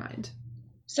 What's on your mind?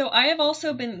 So I have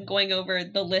also been going over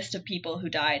the list of people who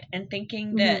died and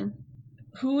thinking that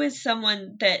who is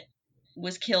someone that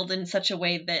was killed in such a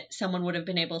way that someone would have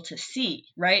been able to see,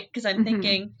 right? Because I'm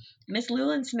thinking Miss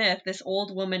Llewellyn Smith, this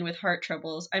old woman with heart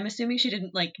troubles, I'm assuming she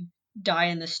didn't like die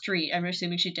in the street. I'm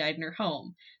assuming she died in her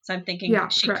home. So I'm thinking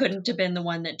she correct. couldn't have been the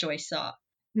one that Joyce saw.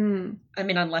 I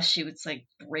mean, unless she was like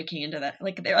breaking into that,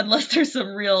 like unless there's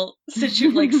some real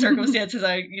circumstances.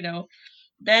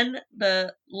 Then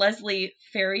the Leslie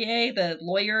Ferrier, the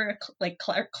lawyer, like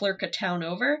clerk a town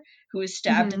over, who was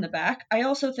stabbed in the back. I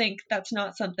also think that's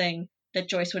not something that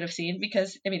Joyce would have seen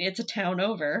because, I mean, it's a town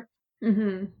over.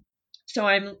 So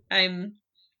I'm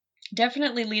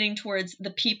definitely leaning towards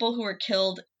the people who are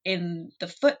killed in the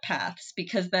footpaths,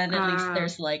 because then at least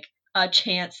there's like a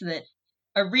chance that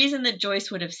a reason that Joyce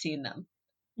would have seen them.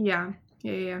 Yeah.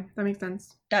 That makes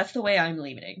sense. That's the way I'm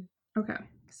leaning. Okay.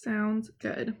 Sounds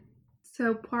good.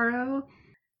 So Poirot,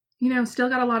 still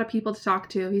got a lot of people to talk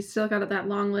to. He's still got that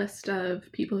long list of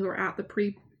people who are at the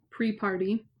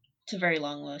pre-party. It's a very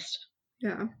long list.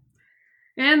 Yeah.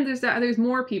 And there's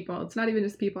more people. It's not even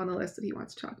just people on the list that he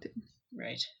wants to talk to.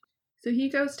 Right. So he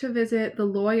goes to visit the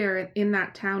lawyer in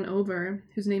that town over,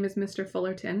 whose name is Mr.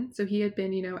 Fullerton. So he had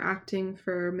been, acting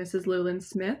for Mrs. Llewellyn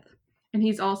Smith. And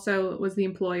he's also was the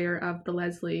employer of the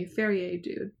Leslie Ferrier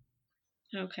dude.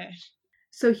 Okay.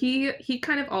 So he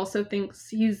kind of also thinks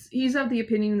he's of the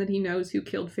opinion that he knows who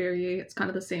killed Ferrier. It's kind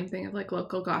of the same thing of like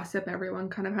local gossip. Everyone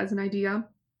kind of has an idea.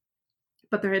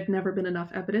 But there had never been enough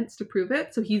evidence to prove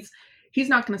it. So he's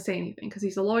not going to say anything because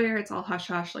he's a lawyer. It's all hush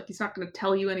hush. Like he's not going to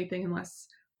tell you anything unless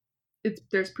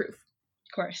there's proof.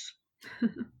 Of course.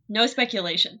 No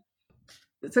speculation.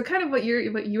 So kind of what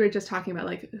you were just talking about,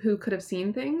 like who could have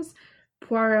seen things.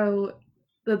 Poirot,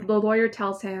 the lawyer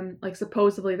tells him like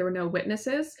supposedly there were no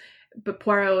witnesses, but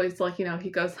Poirot is like, he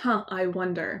goes, I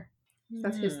wonder.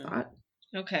 That's his thought.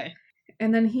 Okay.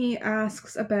 And then he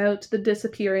asks about the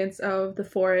disappearance of the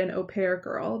foreign au pair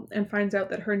girl and finds out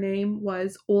that her name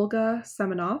was Olga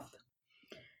Semenoff.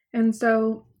 And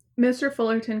so Mr.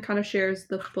 Fullerton kind of shares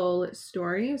the full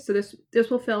story. So this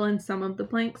will fill in some of the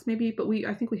blanks maybe, but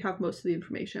I think we have most of the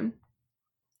information.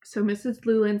 So Mrs.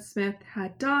 Llewellyn Smith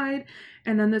had died,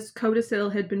 and then this codicil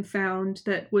had been found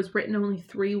that was written only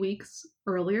 3 weeks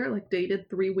earlier, like dated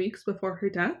 3 weeks before her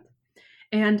death.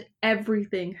 And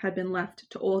everything had been left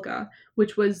to Olga,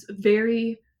 which was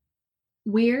very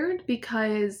weird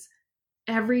because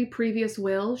every previous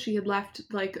will, she had left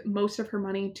like most of her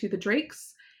money to the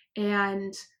Drakes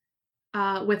and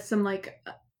with some like,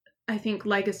 I think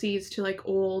legacies to like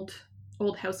old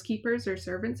housekeepers or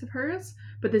servants of hers.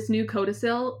 But this new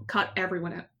codicil cut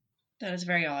everyone out. That is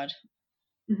very odd.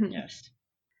 Yes.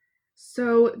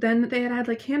 So then they had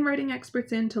like handwriting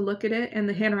experts in to look at it, and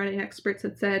the handwriting experts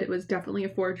had said it was definitely a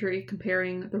forgery,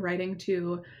 comparing the writing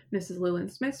to Mrs. Llewellyn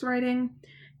Smith's writing.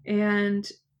 And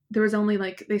there was only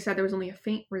they said there was only a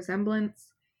faint resemblance.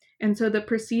 And so the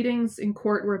proceedings in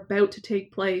court were about to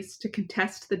take place to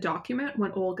contest the document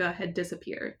when Olga had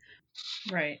disappeared.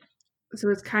 Right. So it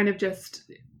was kind of just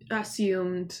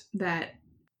assumed that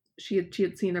she had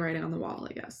seen the writing on the wall,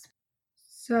 I guess.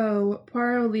 So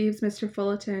Poirot leaves Mr.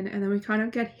 Fullerton, and then we kind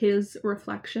of get his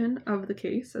reflection of the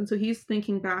case. And so he's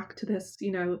thinking back to this,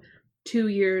 2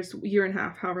 years, year and a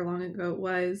half, however long ago it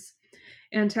was,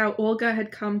 and how Olga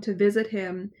had come to visit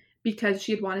him because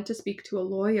she had wanted to speak to a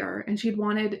lawyer, and she'd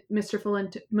wanted Mr.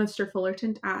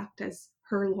 Fullerton to act as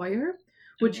her lawyer,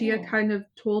 which he had kind of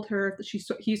told her that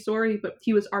he's sorry, but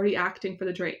he was already acting for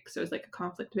the Drake, so it was like a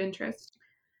conflict of interest.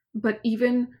 But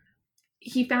even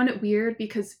he found it weird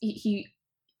because he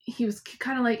was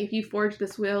kind of like, if you forged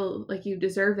this will, like you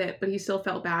deserve it, but he still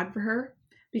felt bad for her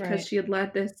because she had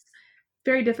led this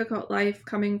very difficult life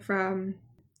coming from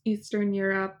Eastern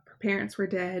Europe. Her parents were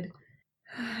dead,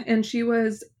 and she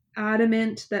was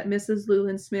adamant that Mrs.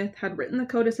 Llewellyn Smith had written the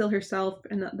codicil herself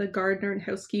and that the gardener and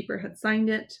housekeeper had signed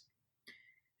it.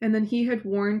 And then he had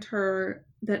warned her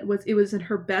that it was in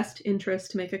her best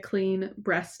interest to make a clean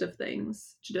breast of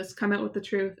things, to just come out with the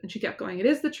truth. And she kept going, it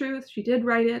is the truth. She did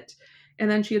write it. And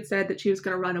then she had said that she was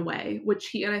going to run away, which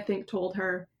he, and I think, told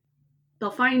her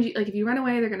they'll find you. Like, if you run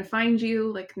away, they're going to find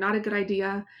you. Like, not a good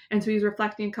idea. And so he's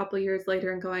reflecting a couple of years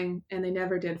later and going, and they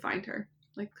never did find her.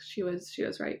 Like, she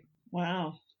was right.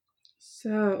 Wow.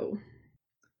 So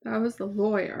that was the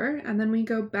lawyer. And then we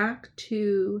go back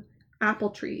to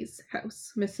Appletree's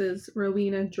house, Mrs.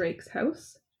 Rowena Drake's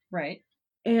house. Right.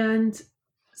 And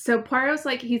so Poirot's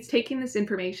like, he's taking this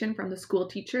information from the school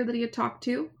teacher that he had talked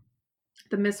to,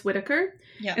 the Miss Whitaker.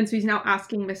 Yeah. And so he's now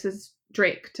asking Mrs.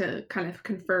 Drake to kind of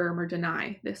confirm or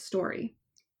deny this story.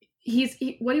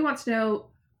 What he wants to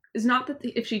know is not that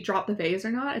if she dropped the vase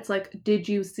or not. It's like, did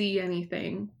you see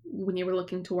anything when you were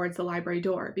looking towards the library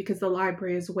door? Because the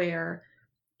library is where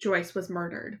Joyce was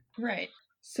murdered. Right.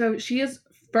 So she is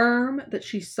firm that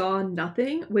she saw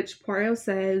nothing, which Poirot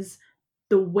says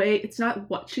it's not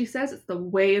what she says, it's the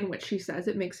way in which she says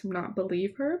it makes him not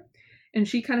believe her. And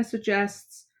she kind of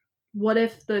suggests, what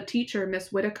if the teacher,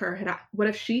 Miss Whitaker, what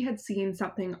if she had seen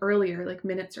something earlier, like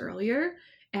minutes earlier,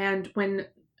 and when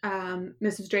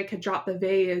Mrs. Drake had dropped the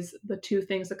vase, the two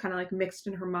things that kind of like mixed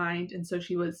in her mind, and so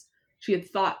she had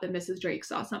thought that Mrs. Drake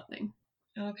saw something.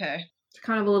 Okay. It's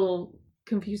kind of a little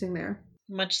confusing there.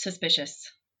 Much suspicious.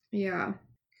 Yeah.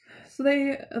 So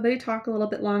they talk a little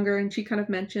bit longer, and she kind of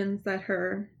mentions that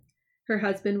her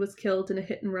husband was killed in a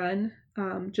hit and run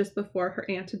just before her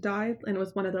aunt had died, and it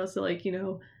was one of those that, like, you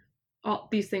know, all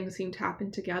these things seem to happen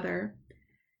together.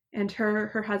 And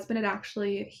her husband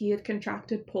he had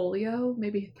contracted polio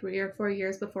maybe 3 or 4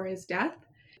 years before his death,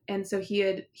 and so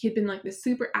he'd been like this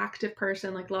super active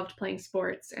person, like loved playing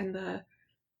sports, and the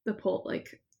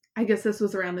like, I guess this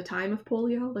was around the time of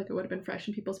polio, like it would have been fresh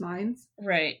in people's minds.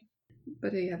 Right.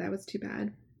 But yeah, that was too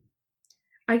bad.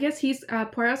 I guess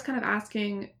Poirot's kind of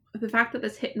asking, the fact that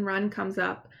this hit and run comes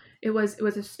up, it was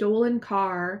a stolen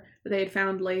car that they had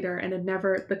found later, and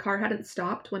the car hadn't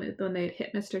stopped when they had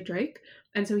hit Mr. Drake.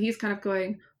 And so he's kind of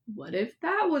going, what if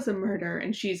that was a murder?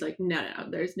 And she's like, no,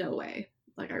 there's no way.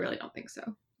 Like, I really don't think so.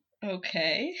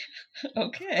 Okay.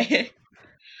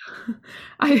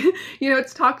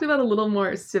 It's talked about a little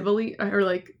more civilly, or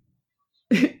like,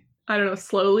 I don't know,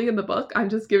 slowly in the book. I'm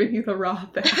just giving you the raw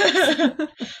facts.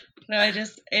 No,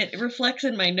 it reflects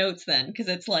in my notes then, because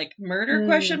it's like, murder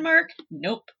question mark?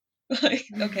 Nope. Like,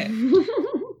 okay.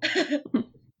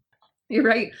 You're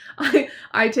right.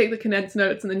 I take the condensed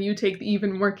notes, and then you take the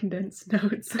even more condensed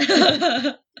notes.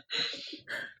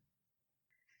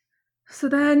 So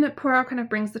then Poirot kind of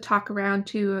brings the talk around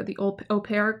to the au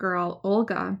pair girl,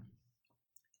 Olga.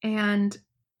 And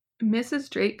Mrs.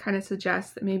 Drake kind of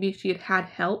suggests that maybe she had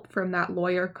help from that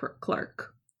lawyer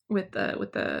clerk with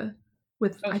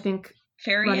I think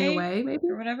Ferrier? Running Away, maybe,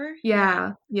 or whatever.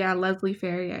 Yeah, Leslie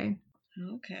Ferrier.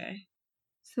 Okay.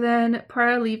 So then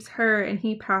Poirot leaves her, and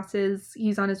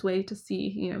he's on his way to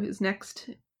see, you know, his next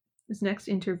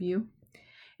interview,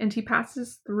 and he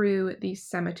passes through the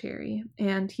cemetery,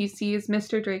 and he sees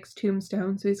Mr. Drake's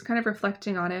tombstone, so he's kind of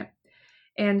reflecting on it.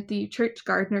 And the church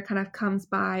gardener kind of comes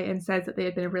by and says that they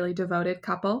had been a really devoted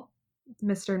couple,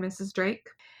 Mr. and Mrs. Drake.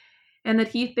 And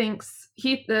that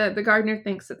the gardener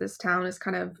thinks that this town is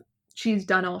kind of, she's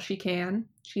done all she can.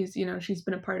 She's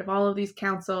been a part of all of these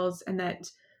councils, and that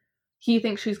he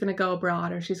thinks she's going to go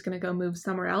abroad, or she's going to go move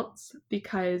somewhere else,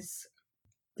 because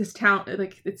this town,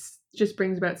 like, it's just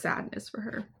brings about sadness for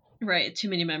her. Right. Too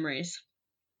many memories.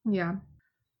 Yeah.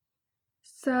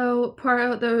 So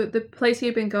Poirot, the place he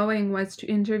had been going was to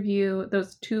interview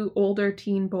those two older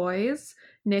teen boys,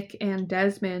 Nick and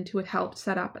Desmond, who had helped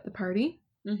set up at the party.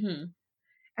 Mm-hmm.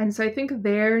 And so I think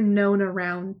they're known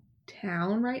around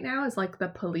town right now as like the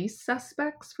police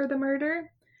suspects for the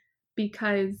murder,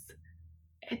 because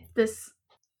it's this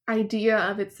idea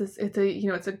of it's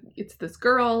this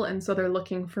girl, and so they're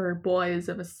looking for boys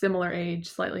of a similar age,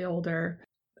 slightly older.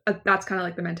 That's kind of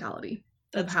like the mentality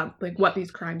of how, like, what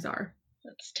these crimes are.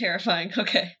 That's terrifying.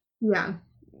 Okay. Yeah.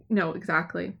 No,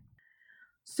 exactly.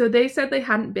 So they said they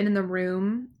hadn't been in the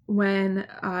room when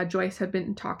Joyce had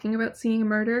been talking about seeing a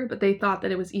murder, but they thought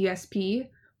that it was ESP,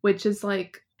 which is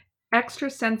like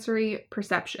extrasensory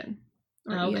perception,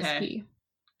 or ESP.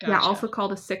 Gotcha. Yeah, also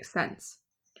called a sixth sense.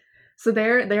 So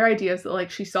their idea is that, like,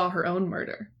 she saw her own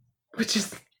murder, which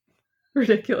is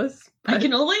ridiculous. But I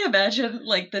can only imagine,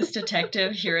 like, this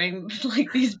detective hearing,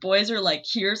 like, these boys are like,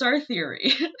 here's our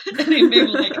theory. And he'd be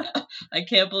like, I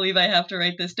can't believe I have to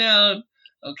write this down.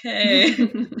 Okay.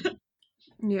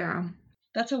 Yeah.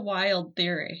 That's a wild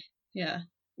theory. Yeah.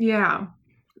 Yeah.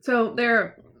 So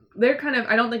they're kind of,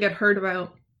 I don't think I've heard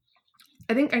about,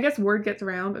 I guess word gets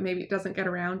around, but maybe it doesn't get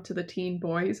around to the teen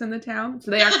boys in the town.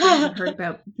 So they actually haven't heard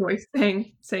about Joyce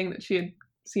saying that she had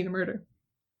seen a murder.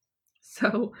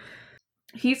 So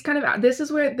he's kind of, this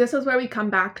is where we come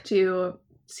back to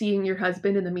seeing your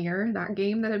husband in the mirror, that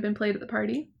game that had been played at the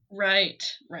party. Right.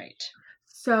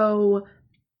 So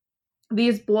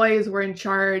these boys were in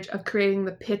charge of creating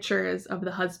the pictures of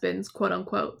the husbands, quote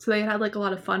unquote. So they had like a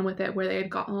lot of fun with it, where they had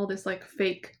gotten all this like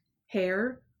fake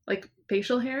hair, like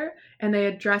facial hair, and they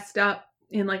had dressed up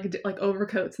in like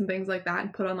overcoats and things like that,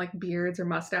 and put on like beards or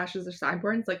mustaches or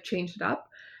sideburns, like changed it up,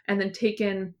 and then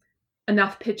taken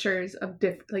enough pictures of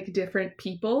different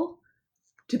people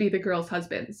to be the girls'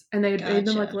 husbands, and they had made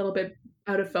them like a little bit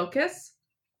out of focus.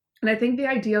 And I think the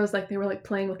idea was like they were like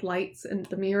playing with lights and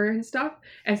the mirror and stuff,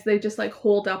 and so they just like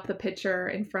hold up the picture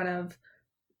in front of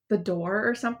the door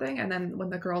or something, and then when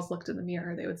the girls looked in the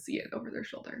mirror, they would see it over their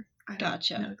shoulder. I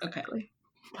don't know exactly,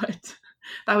 but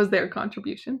that was their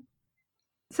contribution.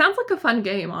 Sounds like a fun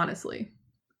game, honestly.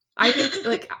 I think,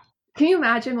 like, can you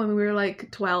imagine when we were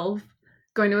like 12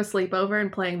 going to a sleepover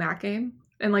and playing that game,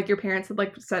 and like your parents had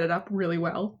like set it up really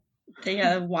well?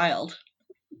 Yeah, wild.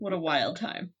 What a wild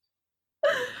time.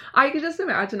 I could just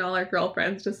imagine all our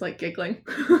girlfriends just like giggling.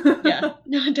 Yeah,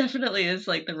 no, it definitely is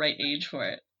like the right age for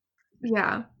it.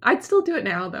 Yeah, I'd still do it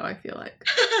now though, I feel like.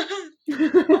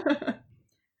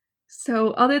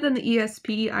 So other than the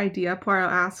ESP idea,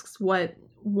 Poirot asks what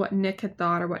Nick had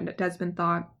thought or what Desmond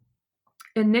thought.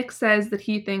 And Nick says that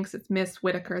he thinks it's Miss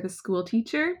Whittaker, the school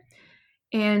teacher.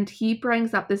 And he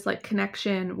brings up this like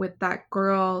connection with that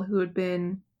girl who had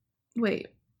been... Wait.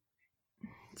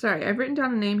 Sorry, I've written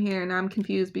down a name here and now I'm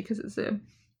confused because it's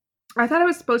I thought I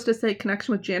was supposed to say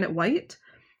connection with Janet White,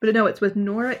 but no, it's with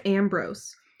Nora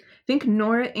Ambrose. I think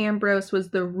Nora Ambrose was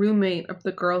the roommate of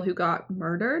the girl who got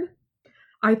murdered.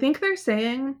 I think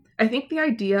the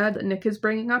idea that Nick is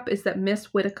bringing up is that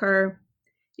Miss Whittaker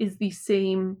is the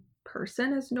same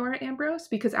person as Nora Ambrose,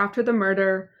 because after the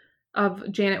murder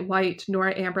of Janet White,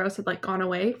 Nora Ambrose had like gone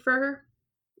away for,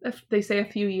 they say, a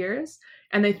few years,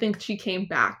 and they think she came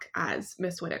back as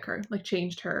Miss Whittaker, like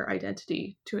changed her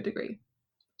identity to a degree.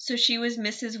 So she was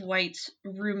Mrs. White's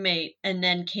roommate and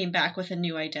then came back with a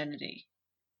new identity.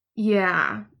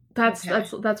 Yeah. That's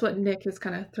what Nick is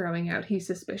kind of throwing out. He's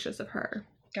suspicious of her.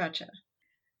 Gotcha.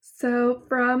 So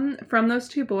from those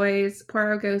two boys,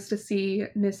 Poirot goes to see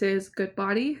Mrs.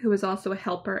 Goodbody, who is also a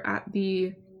helper at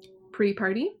the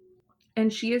pre-party,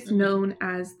 and she is known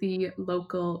as the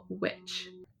local witch.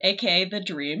 AKA the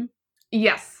Dream.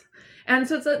 Yes. And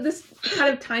so it's this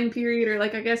kind of time period, or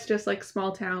like I guess just like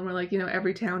small town where like, you know,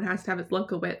 every town has to have its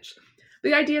local witch.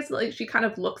 The idea is that like she kind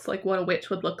of looks like what a witch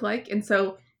would look like, and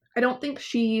so I don't think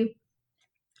she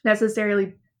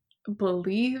necessarily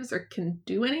believes or can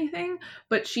do anything,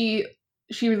 but she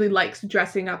really likes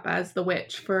dressing up as the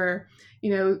witch for,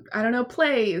 you know, I don't know,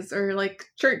 plays or like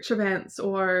church events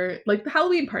or like the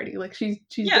Halloween party. Like she's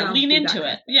lean into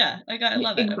it. Yeah, I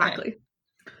love it. Exactly. Okay.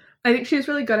 I think she's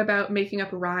really good about making up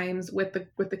rhymes with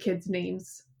the kids'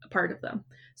 names, a part of them.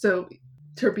 So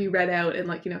to be read out and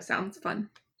like, you know, sounds fun.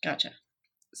 Gotcha.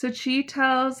 So she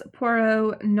tells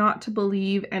Poirot not to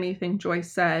believe anything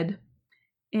Joyce said.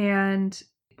 And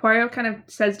Poirot kind of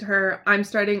says to her,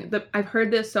 I've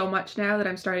heard this so much now that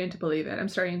I'm starting to believe it. I'm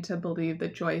starting to believe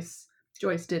that Joyce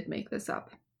did make this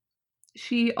up.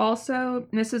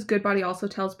 Mrs. Goodbody also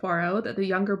tells Poirot that the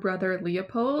younger brother,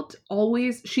 Leopold,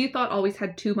 she thought always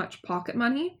had too much pocket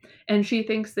money, and she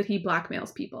thinks that he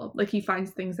blackmails people. Like he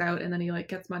finds things out and then he like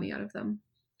gets money out of them.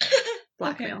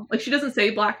 Blackmail. Okay. Like she doesn't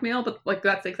say blackmail, but like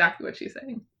that's exactly what she's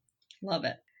saying. Love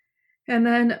it. And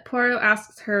then Poirot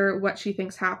asks her what she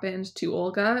thinks happened to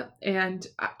Olga, and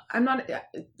I'm not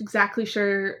exactly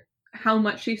sure how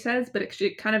much she says, but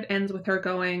it kind of ends with her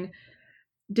going,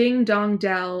 "Ding dong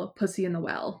dell, pussy in the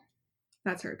well."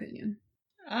 That's her opinion.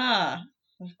 Ah,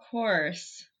 of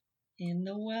course. In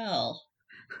the well.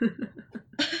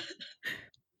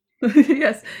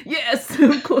 Yes,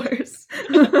 of course.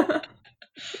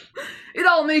 It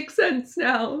all makes sense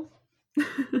now.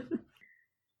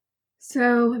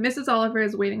 So Mrs. Oliver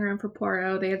is waiting around for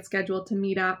Poirot. They had scheduled to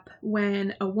meet up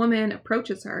when a woman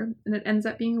approaches her, and it ends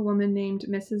up being a woman named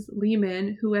Mrs.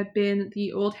 Lehman, who had been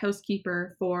the old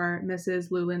housekeeper for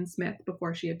Mrs. Llewellyn Smith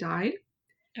before she had died.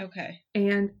 Okay.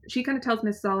 And she kind of tells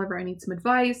Mrs. Oliver, I need some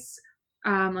advice.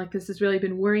 Like, this has really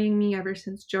been worrying me ever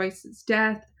since Joyce's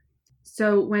death.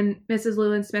 So when Mrs.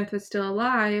 Llewellyn Smith was still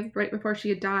alive, right before she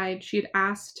had died, she had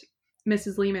asked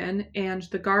Mrs. Lehman and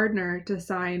the gardener to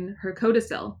sign her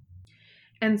codicil.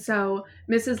 And so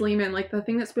Mrs. Lehman, like the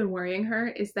thing that's been worrying her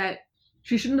is that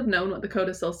she shouldn't have known what the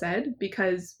codicil said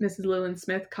because Mrs. Llewellyn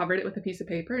Smith covered it with a piece of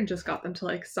paper and just got them to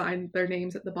like sign their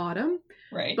names at the bottom.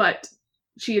 Right. But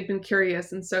she had been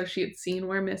curious, and so she had seen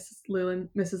where Mrs.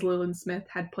 Llewellyn Smith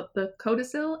had put the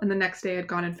codicil, and the next day had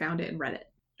gone and found it and read it.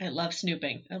 I love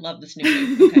snooping. I love the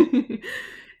snooping. Okay.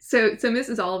 So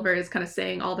Mrs. Oliver is kind of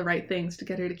saying all the right things to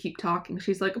get her to keep talking.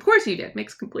 She's like, of course you did.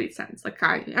 Makes complete sense. Like,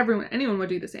 anyone would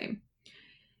do the same.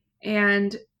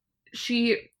 And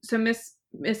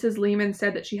Mrs. Lehman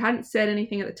said that she hadn't said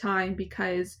anything at the time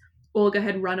because Olga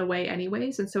had run away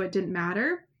anyways, and so it didn't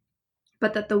matter.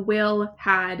 But that the will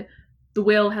had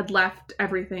left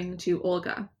everything to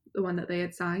Olga, the one that they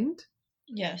had signed.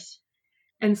 Yes.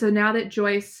 And so now that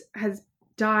Joyce has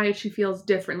died, she feels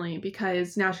differently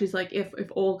because now she's like, if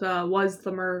Olga was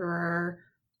the murderer,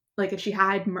 like if she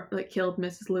had killed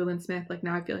Mrs. Llewellyn Smith, like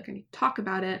now I feel like I need to talk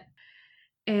about it.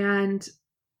 And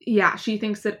yeah, she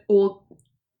thinks that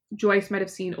Joyce might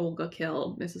have seen Olga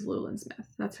kill Mrs. Llewellyn Smith.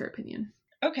 That's her opinion.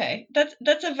 Okay,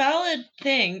 that's a valid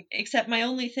thing, except my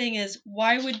only thing is,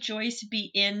 why would Joyce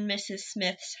be in Mrs.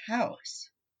 Smith's house?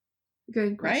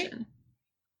 Good question. Right?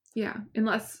 Yeah,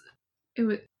 unless it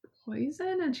was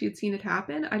poison and she'd seen it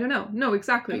happen. I don't know. No,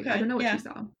 exactly. Okay. I don't know what she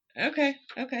saw. Okay.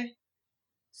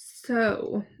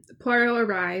 So Poirot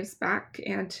arrives back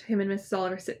and him and Mrs.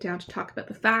 Oliver sit down to talk about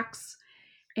the facts.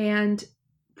 And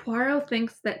Poirot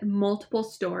thinks that multiple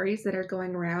stories that are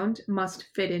going around must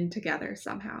fit in together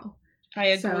somehow. I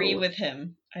agree with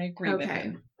him. With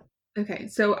him. Okay,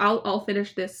 so I'll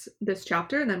finish this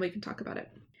chapter and then we can talk about it.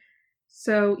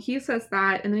 So he says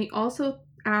that, and then he also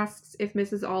asks if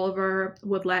Mrs. Oliver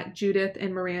would let Judith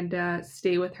and Miranda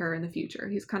stay with her in the future.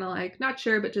 He's kind of like, not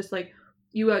sure, but just like,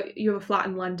 you have a flat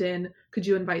in London. Could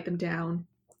you invite them down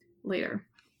later,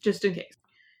 just in case?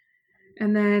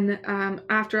 And then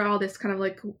after all this kind of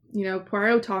like,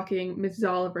 Poirot talking, Mrs.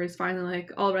 Oliver is finally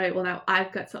like, all right, well, now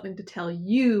I've got something to tell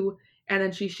you. And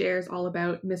then she shares all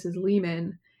about Mrs.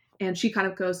 Lehman. And she kind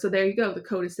of goes, so there you go. The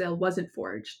codicil wasn't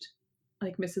forged.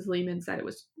 Like Mrs. Lehman said it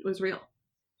was real.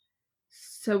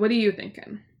 So what are you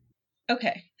thinking?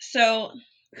 Okay, so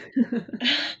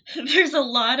there's a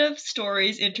lot of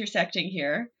stories intersecting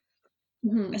here,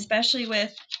 especially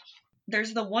with,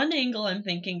 there's the one angle I'm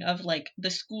thinking of, like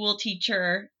the school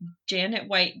teacher, Janet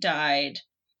White died,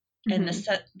 and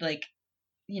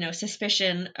the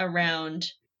suspicion around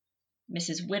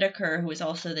Mrs. Whitaker, who was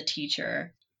also the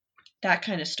teacher, that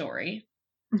kind of story.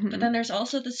 But then there's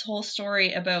also this whole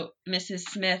story about Mrs.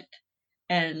 Smith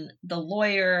and the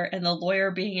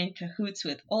lawyer being in cahoots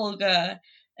with Olga,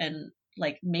 and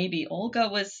like maybe Olga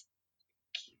was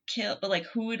killed, but like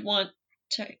who would want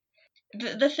to...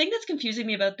 The thing that's confusing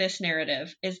me about this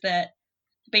narrative is that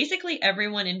basically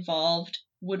everyone involved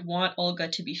would want Olga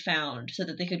to be found so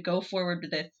that they could go forward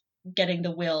with getting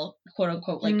the will, quote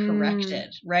unquote, like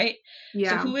corrected, right?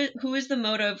 Yeah. So who is the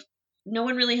motive? No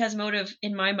one really has motive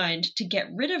in my mind to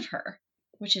get rid of her,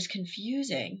 which is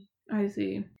confusing. I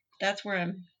see. That's where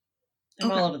I'm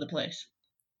all over the place.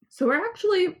 So we're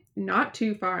actually not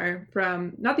too far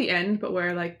from, not the end, but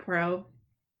where like Poirot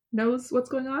knows what's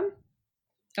going on.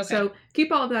 Okay. So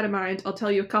keep all of that in mind. I'll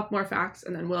tell you a couple more facts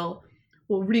and then we'll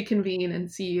reconvene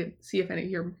and see if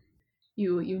any of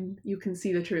you can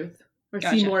see the truth or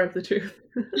see more of the truth.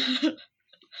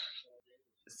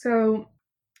 So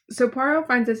Poirot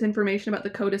finds this information about the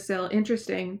codicil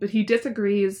interesting, but he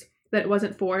disagrees that it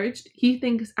wasn't forged. He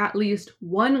thinks at least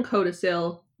one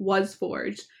codicil was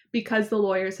forged because the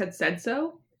lawyers had said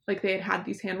so. Like they had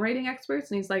these handwriting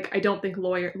experts, and he's like, I don't think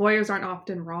lawyers aren't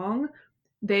often wrong.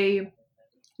 They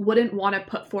wouldn't want to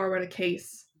put forward a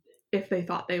case if they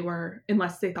thought they were,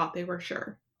 unless they thought they were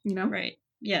sure, Right.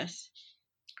 Yes.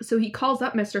 So he calls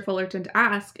up Mr. Fullerton to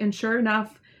ask, and sure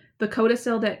enough, the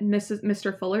codicil that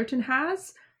Mr. Fullerton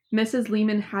has, Mrs.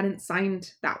 Lehman hadn't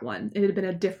signed that one. It had been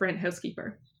a different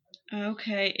housekeeper.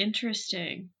 Okay,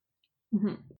 interesting.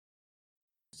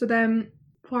 So then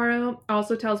Poirot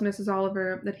also tells Mrs.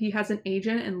 Oliver that he has an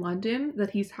agent in London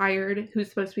that he's hired who's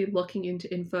supposed to be looking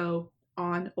into info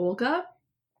on Olga,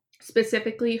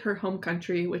 specifically her home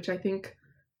country, which I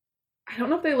don't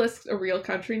know if they list a real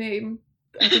country name.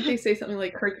 I think they say something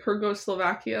like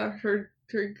Hergoslovakia,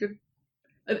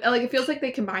 like it feels like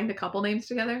they combined a couple names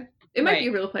together. It might be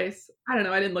a real place. I don't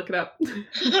know. I didn't look it up.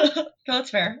 No, that's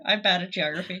fair. I'm bad at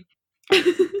geography.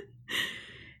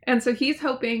 And so he's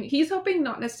hoping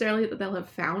not necessarily that they'll have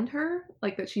found her,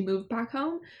 like that she moved back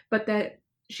home, but that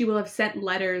she will have sent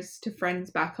letters to friends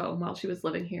back home while she was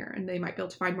living here, and they might be able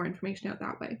to find more information out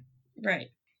that way. Right.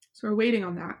 So we're waiting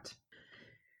on that.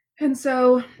 And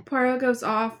so Poirot goes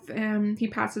off and he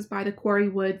passes by the Quarry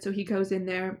Wood, so he goes in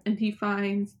there and he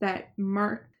finds that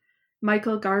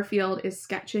Michael Garfield is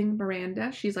sketching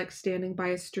Miranda. She's like standing by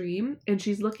a stream and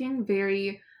she's looking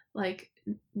very like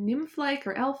nymph-like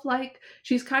or elf-like.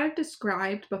 She's kind of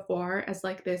described before as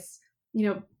like this,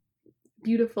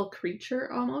 beautiful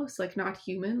creature almost, like not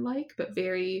human-like, but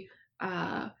very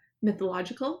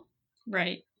mythological.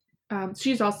 Right.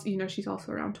 she's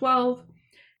also around 12.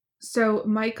 So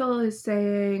Michael is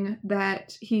saying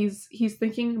that he's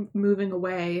thinking of moving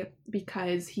away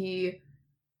because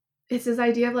it's his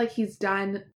idea of like he's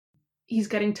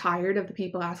getting tired of the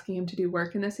people asking him to do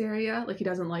work in this area. Like he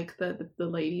doesn't like the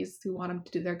ladies who want him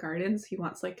to do their gardens. He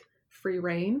wants like free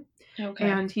reign. Okay.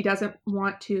 And he doesn't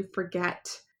want to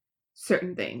forget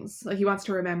certain things. Like he wants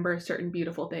to remember certain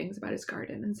beautiful things about his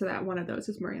garden. And so that one of those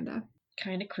is Miranda.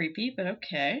 Kind of creepy, but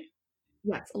okay.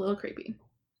 Yeah, it's a little creepy.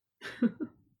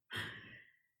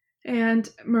 And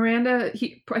Miranda,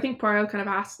 I think Poirot kind of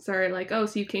asks her, like, oh,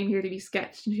 so you came here to be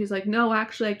sketched? And she's like, no,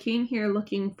 actually, I came here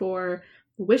looking for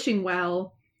the wishing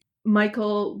well.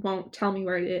 Michael won't tell me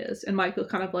where it is. And Michael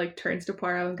kind of like turns to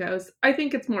Poirot and goes, I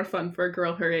think it's more fun for a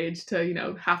girl her age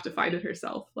to, have to find it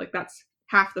herself. Like that's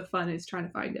half the fun is trying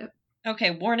to find it.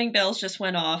 Okay, warning bells just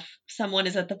went off. Someone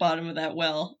is at the bottom of that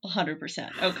well,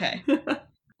 100%. Okay.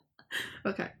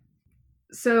 Okay.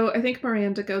 So I think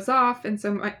Miranda goes off, and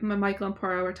so Michael and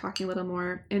Poirot are talking a little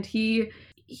more, and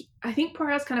I think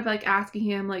Poirot's kind of like asking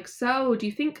him, like, so do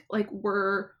you think like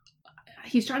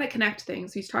he's trying to connect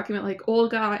things. He's talking about like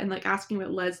Olga and like asking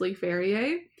about Leslie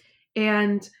Ferrier,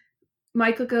 and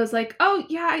Michael goes like, oh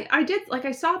yeah, I did, like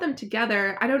I saw them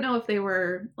together. I don't know if they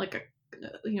were like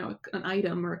an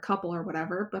item or a couple or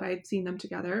whatever, but I'd seen them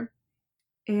together.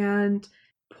 And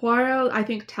Poirot, I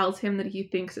think, tells him that he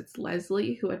thinks it's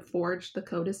Leslie who had forged the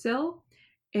codicil,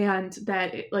 and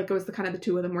that it was the kind of the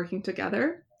two of them working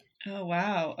together. Oh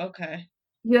wow, okay.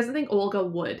 He doesn't think Olga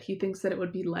would. He thinks that it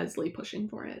would be Leslie pushing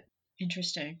for it.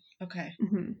 Interesting. Okay.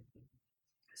 Mm-hmm.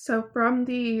 So from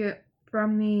the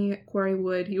quarry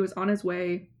wood, he was on his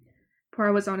way.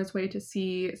 Poirot was on his way to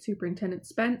see Superintendent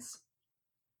Spence,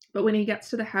 but when he gets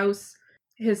to the house,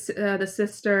 his the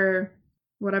sister,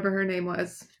 whatever her name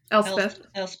was, Elspeth.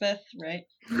 Elspeth, right?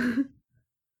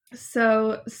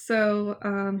 So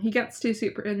he gets to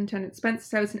Superintendent Spence's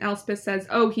house, and Elspeth says,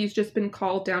 "Oh, he's just been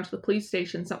called down to the police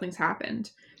station. Something's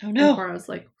happened." Oh no! And Poirot's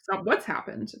like, "So what's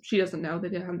happened?" She doesn't know. They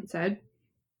haven't said.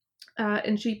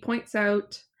 And she points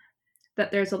out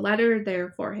that there's a letter there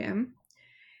for him,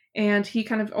 and he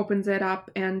kind of opens it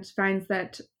up and finds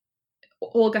that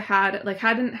Olga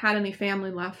hadn't had any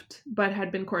family left, but had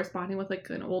been corresponding with like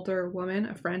an older woman,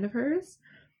 a friend of hers,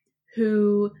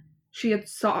 who she had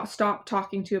stopped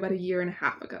talking to about a year and a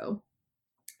half ago.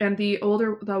 And the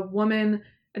woman,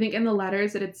 I think in the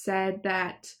letters it had said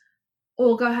that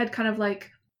Olga had kind of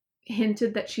like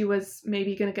hinted that she was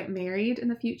maybe going to get married in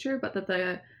the future, but that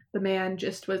the man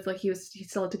just was like he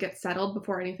still had to get settled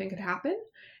before anything could happen.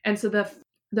 And so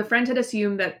the friend had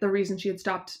assumed that the reason she had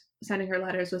stopped sending her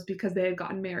letters was because they had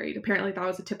gotten married. Apparently that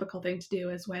was a typical thing to do,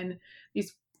 is when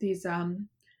these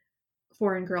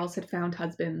foreign girls had found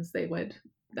husbands, that would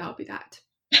be that.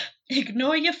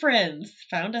 Ignore your friends.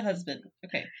 Found a husband.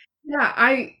 Okay.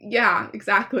 Yeah,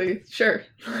 exactly. Sure.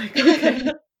 Like, okay.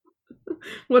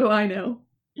 What do I know?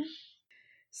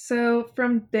 So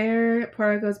from there,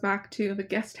 Poirot goes back to the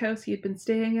guest house he had been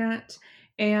staying at,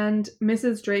 and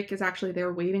Mrs. Drake is actually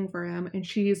there waiting for him, and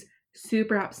she's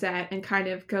super upset and kind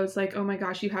of goes like, oh my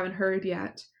gosh, you haven't heard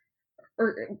yet.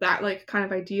 Or that like kind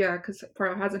of idea, because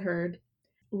Poirot hasn't heard.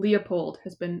 Leopold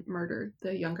has been murdered,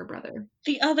 the younger brother.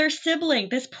 The other sibling,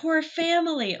 this poor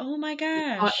family. Oh my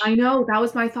gosh. I know, that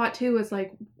was my thought too, is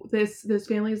like this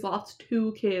family's lost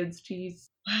 2 kids. Jeez.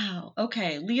 Wow.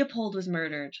 Okay, Leopold was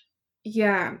murdered.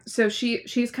 Yeah, so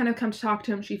she's kind of come to talk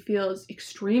to him. She feels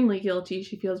extremely guilty.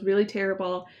 She feels really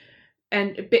terrible.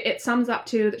 And it sums up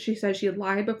to that she says she had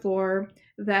lied before,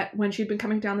 that when she'd been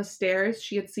coming down the stairs,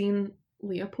 she had seen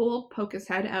Leopold poke his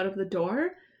head out of the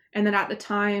door. And then at the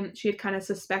time, she had kind of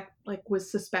after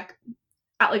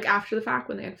the fact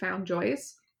when they had found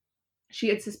Joyce, she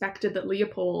had suspected that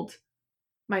Leopold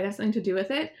might have something to do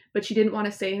with it, but she didn't want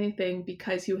to say anything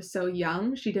because he was so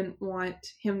young. She didn't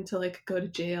want him to like go to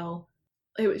jail.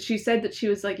 She said that she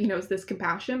was like, it's this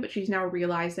compassion, but she's now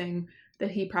realizing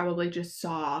that he probably just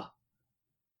saw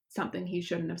something he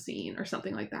shouldn't have seen or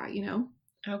something like that,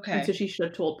 Okay. And so she should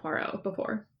have told Poirot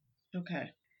before.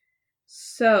 Okay.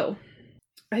 So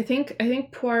I think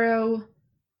Poirot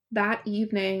that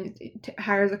evening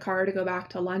hires a car to go back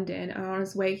to London, and on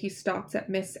his way he stops at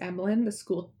Miss Emlyn, the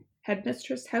school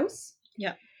headmistress' house.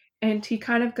 Yeah. And he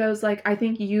kind of goes like, I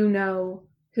think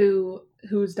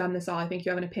who's done this all. I think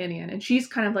you have an opinion. And she's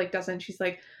kind of like she's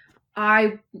like,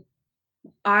 I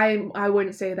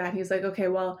wouldn't say that. He's like, okay,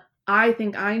 well, I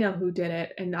think I know who did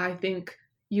it, and I think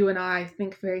you and I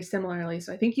think very similarly.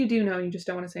 So I think you do know, you just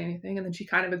don't want to say anything. And then she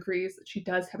kind of agrees that she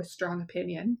does have a strong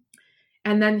opinion.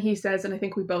 And then he says, and I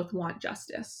think we both want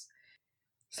justice.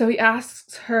 So he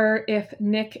asks her if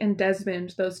Nick and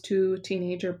Desmond, those two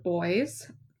teenager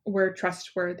boys, were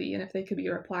trustworthy and if they could be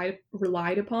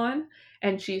relied upon.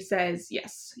 And she says,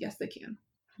 yes, they can.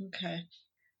 Okay.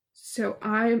 So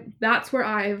that's where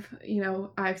I've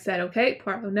said, okay,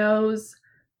 Poirot knows.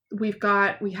 We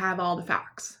have all the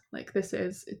facts. Like,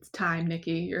 it's time,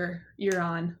 Nikki. You're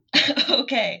on.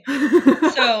 Okay.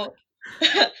 So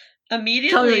immediately,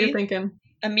 tell me what you're thinking.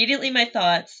 Immediately my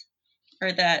thoughts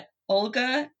are that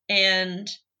Olga and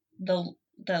the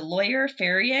lawyer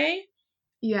Ferrier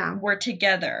were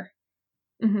together.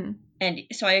 Mm-hmm. And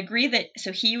so I agree that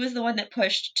he was the one that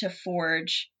pushed to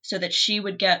forge so that she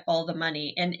would get all the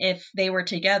money. And if they were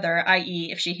together, i.e.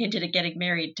 if she hinted at getting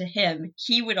married to him,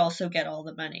 he would also get all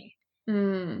the money.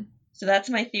 Mm. So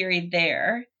that's my theory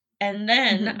there. And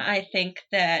then I think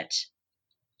that,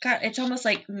 God, it's almost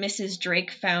like Mrs.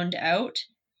 Drake found out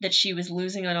that she was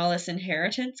losing on all this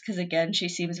inheritance because, again, she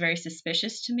seems very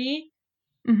suspicious to me.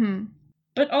 Mm-hmm.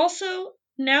 But also,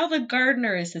 now the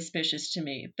gardener is suspicious to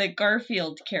me, the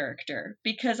Garfield character,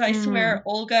 because I swear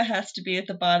Olga has to be at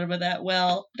the bottom of that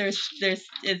well.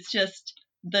 It's just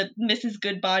the Mrs.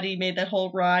 Goodbody made that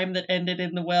whole rhyme that ended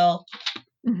in the well.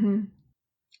 Mm-hmm.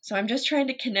 So I'm just trying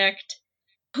to connect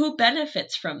who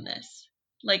benefits from this.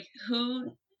 Like,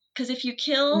 who, because if you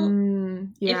kill,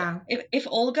 if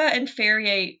Olga and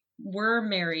Ferrier were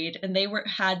married and they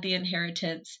had the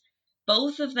inheritance,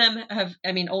 both of them have,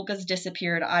 I mean, Olga's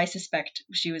disappeared. I suspect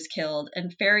she was killed,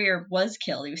 and Ferrier was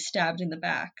killed. He was stabbed in the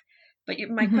back. But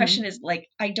my question is, like,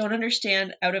 I don't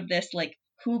understand out of this, like,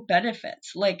 who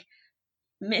benefits? Like,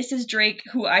 Mrs. Drake,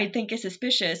 who I think is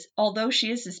suspicious, although she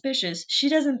is suspicious, she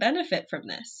doesn't benefit from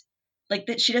this. Like,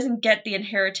 that she doesn't get the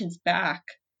inheritance back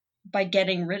by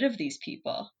getting rid of these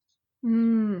people.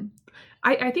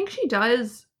 I think she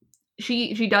does.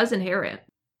 She does inherit.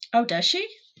 Oh, does she?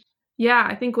 Yeah,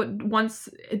 I think once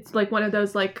it's like one of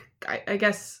those, like, I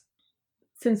guess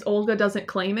since Olga doesn't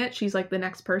claim it, she's like the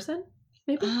next person,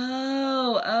 maybe?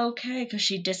 Oh, okay, because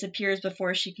she disappears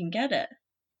before she can get it.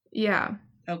 Yeah.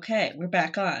 Okay, we're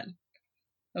back on.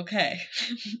 Okay.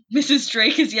 Mrs.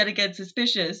 Drake is yet again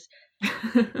suspicious.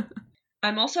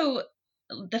 I'm also,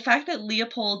 the fact that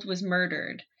Leopold was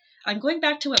murdered, I'm going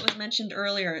back to what was mentioned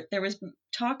earlier. There was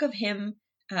talk of him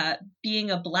being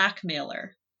a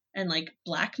blackmailer and, like,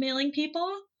 blackmailing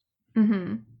people.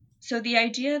 Mm-hmm. So the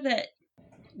idea that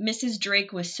Mrs.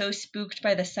 Drake was so spooked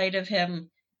by the sight of him,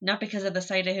 not because of the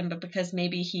sight of him, but because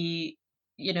maybe he,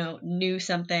 knew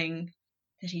something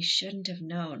that he shouldn't have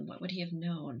known. What would he have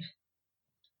known?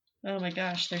 Oh my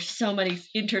gosh, there's so many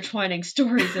intertwining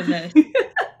stories in this.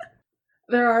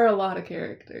 There are a lot of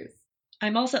characters.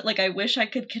 I'm also, like, I wish I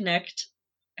could connect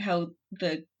how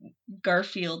the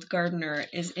Garfield gardener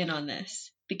is in on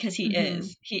this, because he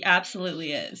is. He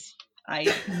absolutely is. I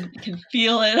can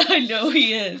feel it. I know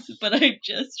he is, but I'm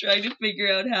just trying to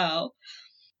figure out how.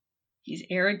 He's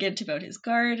arrogant about his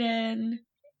garden.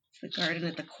 It's the garden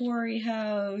at the quarry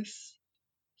house.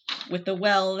 With the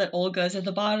well that Olga's at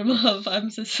the bottom of, I'm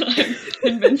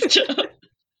convinced of.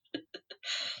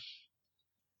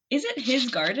 Is it his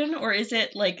garden, or is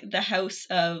it, like, the house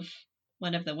of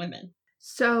one of the women?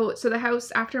 So the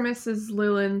house, after Mrs.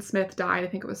 Llewellyn Smith died, I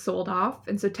think it was sold off.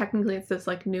 And so technically it's this,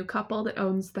 like, new couple that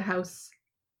owns the house.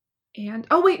 And,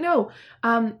 oh wait, no.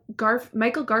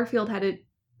 Michael Garfield had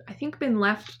I think, been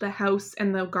left the house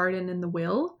and the garden in the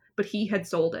will, but he had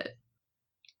sold it.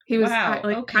 He was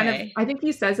kind of, I think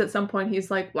he says at some point,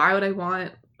 he's like, why would I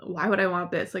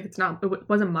want this? Like, it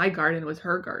wasn't my garden, it was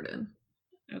her garden.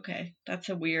 Okay, that's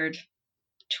a weird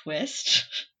twist.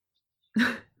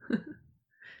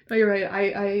 No, you're right.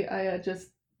 I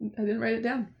didn't write it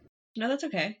down. No, that's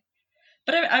okay.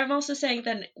 But I'm also saying,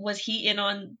 then, was he in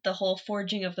on the whole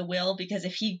forging of the will? Because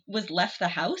if he was left the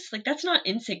house, like, that's not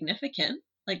insignificant.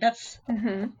 Like, that's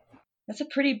a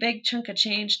pretty big chunk of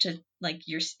change to, like,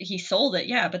 he sold it,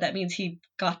 yeah, but that means he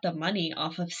got the money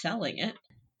off of selling it.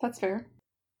 That's fair.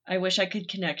 I wish I could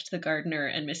connect the gardener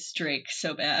and Miss Drake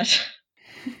so bad.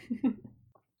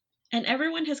 And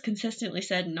everyone has consistently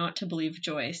said not to believe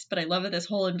Joyce, but I love that this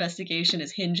whole investigation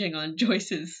is hinging on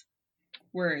Joyce's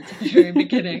words at the very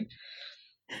beginning.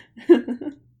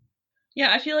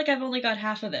 Yeah, I feel like I've only got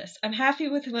half of this. I'm happy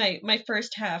with my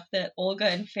first half, that Olga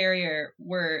and Ferrier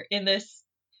were in this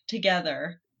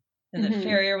together, and that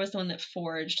Ferrier was the one that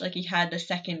forged, like, he had the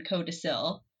second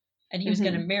codicil, and he was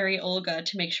going to marry Olga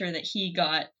to make sure that he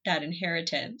got that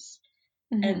inheritance.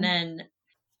 And then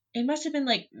it must have been,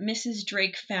 like, Mrs.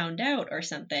 Drake found out or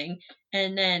something,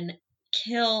 and then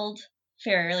killed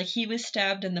Ferrier. Like, he was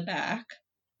stabbed in the back.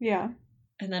 Yeah.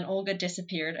 And then Olga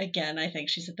disappeared. Again, I think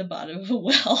she's at the bottom of a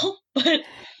well. But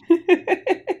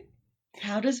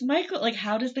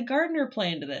how does the gardener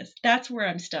play into this? That's where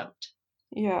I'm stumped.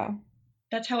 Yeah.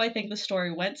 That's how I think the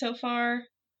story went so far.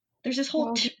 There's this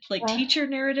whole teacher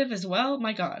narrative as well.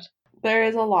 My God. There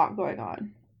is a lot going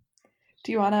on.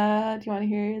 Do you wanna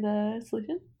hear the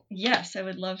solution? Yes, I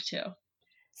would love to.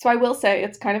 So I will say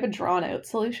it's kind of a drawn out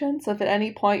solution. So if at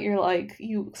any point you're like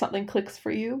something clicks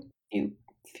for you, you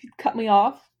cut me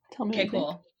off. Tell me. Okay,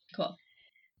 cool.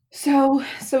 So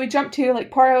we jump to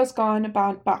like Poirot's gone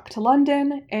back to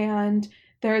London, and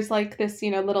there's like this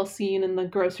little scene in the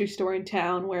grocery store in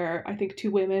town where I think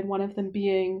two women, one of them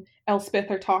being Elspeth,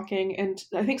 are talking, and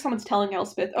I think someone's telling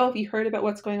Elspeth, "Oh, have you heard about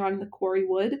what's going on in the Quarry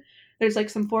Wood? There's like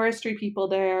some forestry people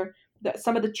there. That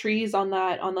some of the trees on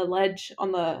the ledge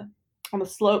on the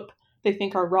slope they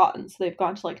think are rotten, so they've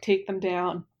gone to like take them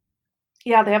down.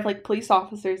 Yeah, they have like police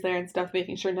officers there and stuff,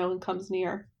 making sure no one comes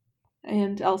near."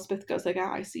 And Elspeth goes like,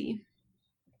 "Ah, I see."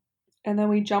 And then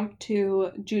we jump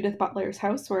to Judith Butler's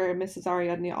house where Mrs.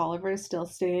 Ariadne Oliver is still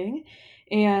staying.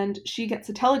 And she gets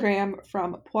a telegram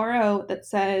from Poirot that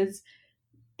says,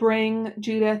 "Bring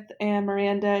Judith and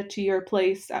Miranda to your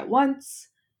place at once.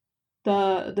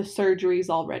 The surgery's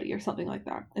all ready," or something like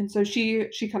that. And so she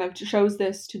kind of shows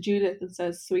this to Judith and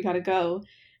says, "So we gotta go."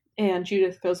 And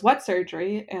Judith goes, "What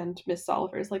surgery?" And Miss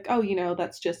Oliver is like, "Oh,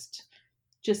 that's just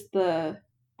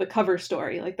the cover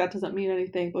story. Like, that doesn't mean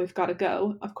anything, but we've got to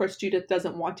go." Of course, Judith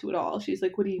doesn't want to at all. She's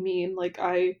like, "What do you mean? Like,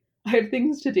 I have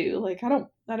things to do. Like, I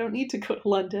don't need to go to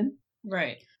London."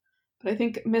 Right. But I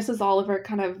think Mrs. Oliver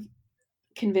kind of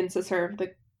convinces her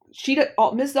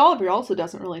Mrs. Oliver also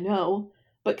doesn't really know,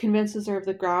 but convinces her of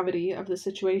the gravity of the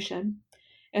situation.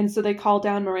 And so they call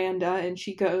down Miranda, and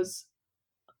she goes,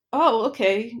 "Oh,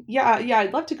 okay. Yeah,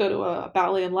 I'd love to go to a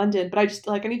ballet in London, but I just,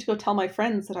 I need to go tell my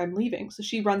friends that I'm leaving." So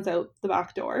she runs out the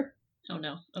back door. Oh,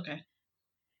 no. Okay.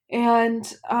 And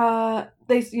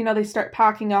they start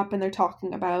packing up, and they're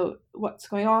talking about what's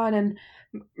going on, and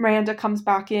Miranda comes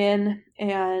back in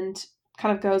and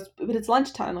kind of goes, "But it's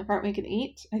lunchtime. Like, aren't we going to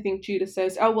eat?" I think Judith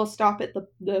says, "Oh, we'll stop at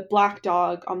the Black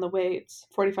Dog on the way. It's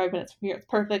 45 minutes from here. It's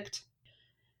perfect."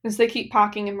 And so they keep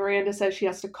packing, and Miranda says she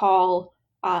has to call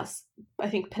I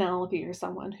think Penelope or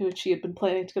someone who she had been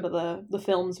planning to go to the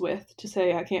films with to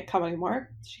say, "I can't come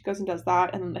anymore." She goes and does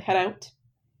that, and then they head out.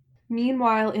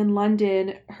 Meanwhile, in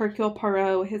London, Hercule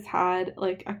Poirot has had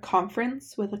like a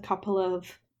conference with a couple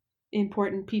of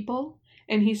important people,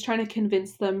 and he's trying to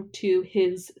convince them to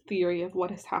his theory of what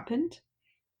has happened.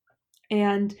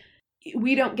 And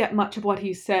we don't get much of what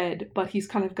he said, but he's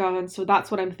kind of gone, "So that's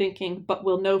what I'm thinking, but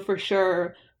we'll know for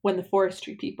sure when the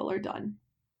forestry people are done."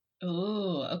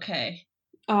 Oh, okay.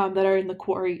 That are in the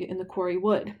quarry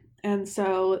wood. And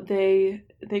so they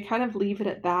kind of leave it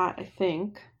at that, I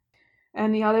think.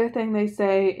 And the other thing they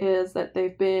say is that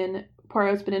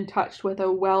Poirot's been in touch with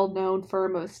a well-known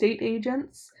firm of estate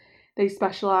agents. They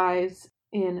specialize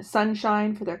in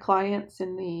sunshine for their clients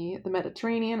in the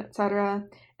Mediterranean, etc.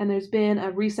 And there's been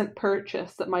a recent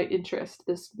purchase that might interest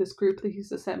this group that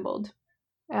he's assembled.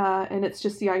 And it's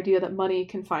just the idea that money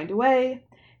can find a way.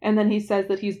 And then he says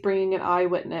that he's bringing an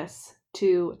eyewitness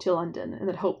to London, and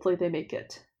that hopefully they make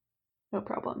it no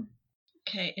problem.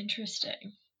 Okay,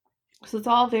 interesting. So it's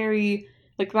all very,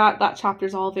 like, that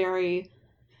chapter's all very,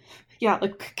 yeah,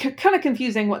 like, kind of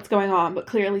confusing what's going on, but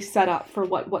clearly set up for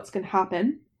what's going to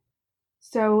happen.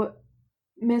 So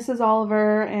Mrs.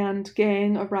 Oliver and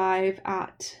gang arrive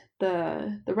at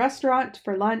the restaurant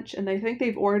for lunch, and they think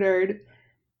they've ordered,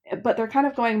 but they're kind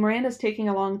of going, Miranda's taking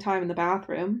a long time in the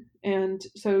bathroom. And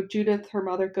so Judith, her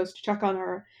mother, goes to check on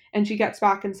her, and she gets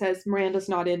back and says, "Miranda's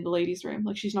not in the ladies' room.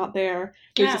 Like, she's not there.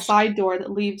 There's a side door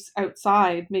that leads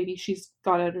outside. Maybe she's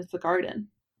gone out into the garden."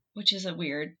 Which is a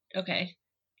weird. Okay.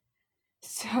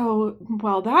 So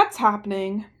while that's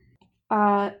happening,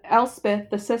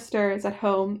 Elspeth, the sister, is at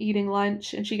home eating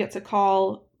lunch, and she gets a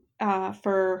call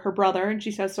for her brother, and she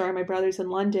says, "Sorry, my brother's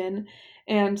in London."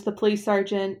 And the police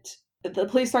sergeant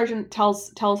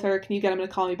tells her, "Can you get him to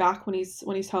call me back when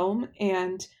he's home?"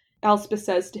 And Elspeth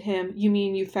says to him, "You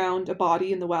mean you found a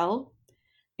body in the well?"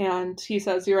 And he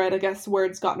says, "You're right, I guess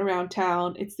word's gotten around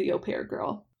town. It's the au pair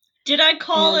girl." Did I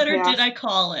call it, or did I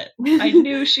call it? I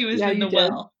knew she was in the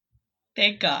well.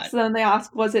 Thank God. So then they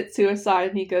ask, "Was it suicide?"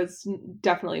 And he goes,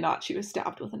 "Definitely not. She was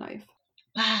stabbed with a knife."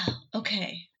 Wow.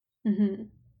 Okay. Mm-hmm.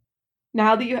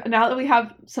 Now that we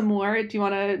have some more, is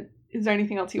there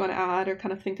anything else you want to add or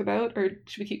kind of think about, or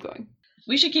should we keep going?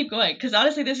 We should keep going, because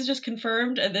honestly, this is just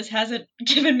confirmed, and this hasn't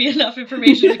given me enough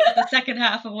information to get the second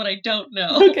half of what I don't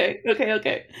know. Okay.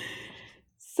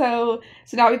 So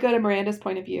now we go to Miranda's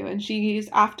point of view, and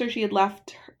after she had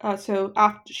left, so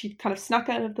after she kind of snuck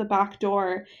out of the back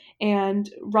door, and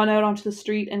run out onto the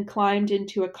street and climbed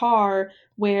into a car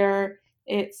where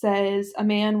it says a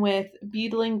man with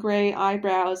beetling gray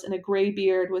eyebrows and a gray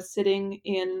beard was sitting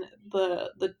in the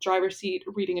driver's seat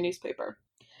reading a newspaper.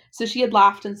 So she had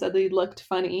laughed and said they looked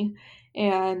funny,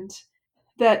 and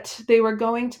that they were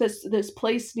going to this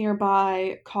place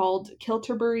nearby called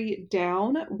Kilterbury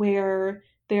Down, where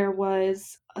there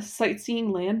was a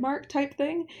sightseeing landmark type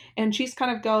thing. And she's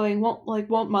kind of going,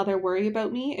 won't mother worry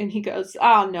about me? And he goes,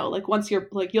 oh no, like once you're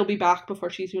like, you'll be back before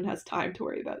she even has time to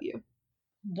worry about you.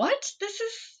 What? This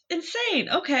is insane.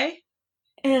 Okay.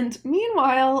 And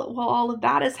meanwhile, while all of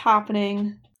that is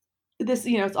happening, this,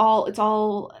 it's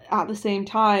all at the same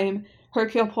time,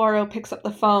 Hercule Poirot picks up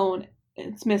the phone.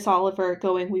 It's Miss Oliver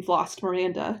going, we've lost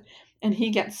Miranda. And he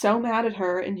gets so mad at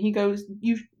her, and he goes,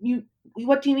 you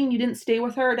what do you mean you didn't stay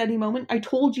with her at any moment? I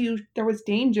told you there was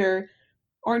danger.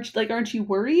 Aren't you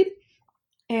worried?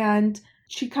 And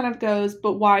she kind of goes,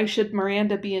 but why should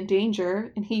Miranda be in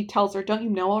danger? And he tells her, don't you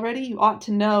know already? You ought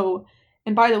to know.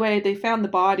 And by the way, they found the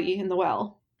body in the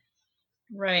well.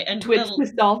 Right. And to which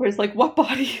Miss Oliver is like, what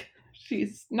body?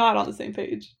 She's not on the same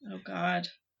page. Oh, God.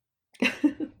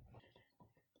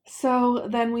 So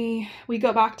then we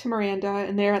go back to Miranda,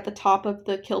 and they're at the top of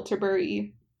the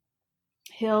Kilterbury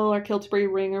Hill or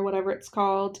Kilterbury Ring or whatever it's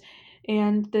called.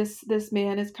 And this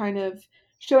man is kind of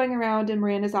showing around, and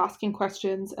Miranda's asking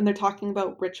questions, and they're talking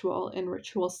about ritual and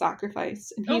ritual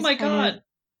sacrifice. And he's oh my God.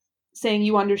 saying,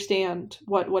 you understand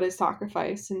what is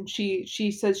sacrifice? And she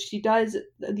says she does.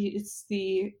 It's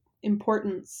the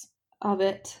importance of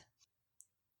it.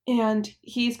 And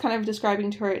he's kind of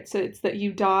describing to her, it's that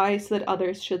you die so that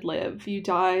others should live. You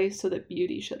die so that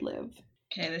beauty should live.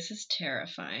 Okay, this is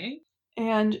terrifying.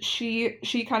 And she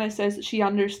kind of says that she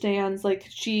understands, like,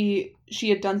 she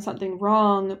had done something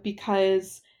wrong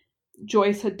because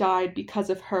Joyce had died because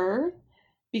of her.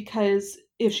 Because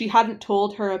if she hadn't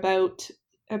told her about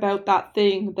that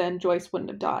thing, then Joyce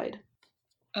wouldn't have died.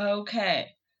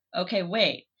 Okay,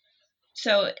 wait.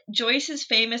 So Joyce is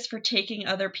famous for taking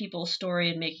other people's story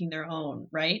and making their own,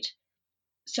 right?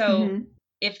 So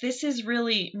if this is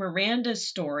really Miranda's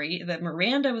story, that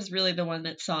Miranda was really the one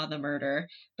that saw the murder,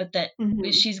 but that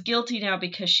she's guilty now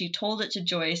because she told it to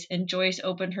Joyce, and Joyce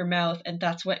opened her mouth, and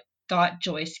that's what got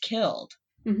Joyce killed.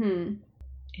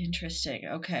 Interesting.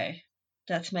 Okay.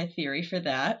 That's my theory for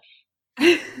that.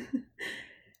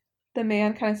 The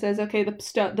man kind of says, okay,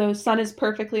 the sun is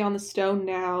perfectly on the stone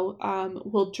now.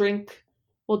 We'll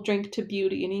drink to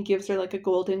beauty. And he gives her like a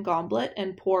golden goblet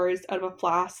and pours out of a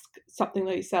flask something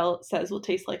that he says will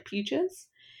taste like peaches.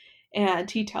 And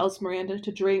he tells Miranda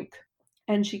to drink.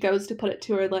 And she goes to put it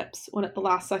to her lips when at the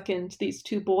last second, these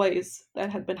two boys that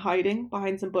had been hiding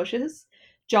behind some bushes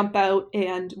jump out,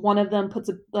 and one of them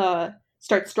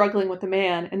starts struggling with the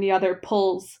man, and the other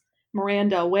pulls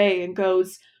Miranda away and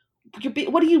goes,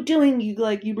 what are you doing,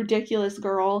 you ridiculous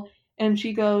girl? And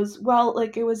she goes, well,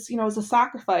 like, it was a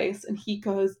sacrifice. And he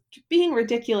goes, being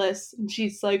ridiculous. And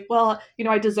she's like, well,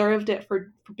 I deserved it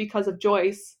because of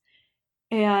Joyce.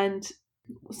 And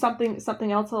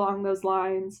something else along those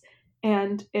lines.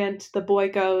 And the boy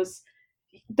goes,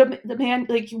 the man,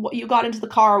 like, you got into the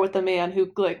car with the man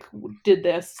who like did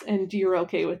this, and you're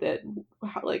okay with it.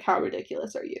 How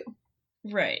ridiculous are you?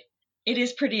 Right. It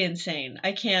is pretty insane.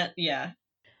 I can't. Yeah.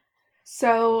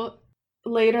 So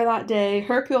later that day,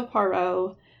 Hercule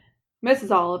Poirot,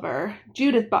 Mrs. Oliver,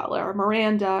 Judith Butler,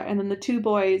 Miranda, and then the two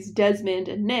boys, Desmond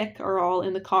and Nick, are all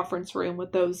in the conference room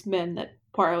with those men that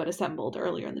Poirot had assembled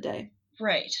earlier in the day.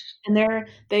 Right. And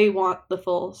they want the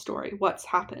full story, what's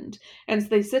happened. And so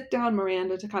they sit down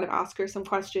Miranda to kind of ask her some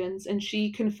questions, and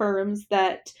she confirms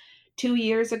that 2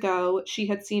 years ago, she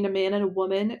had seen a man and a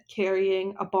woman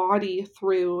carrying a body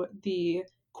through the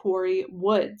Quarry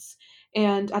Woods.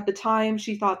 And at the time,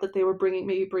 she thought that they were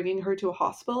bringing her to a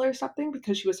hospital or something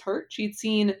because she was hurt. She'd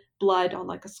seen blood on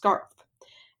like a scarf.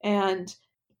 And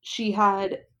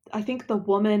I think the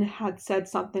woman had said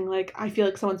something like, I feel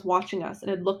like someone's watching us,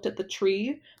 and had looked at the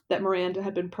tree that Miranda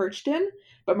had been perched in.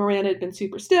 But Miranda had been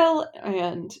super still,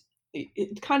 and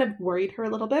it kind of worried her a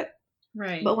little bit.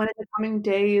 Right. But when in the coming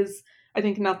days, I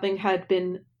think nothing had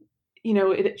been,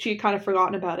 she had kind of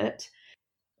forgotten about it.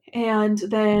 And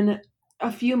then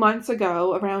a few months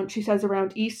ago, around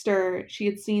Easter, she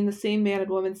had seen the same man and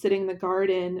woman sitting in the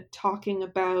garden talking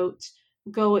about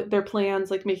their plans,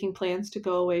 like making plans to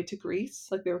go away to Greece,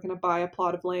 like they were going to buy a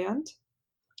plot of land.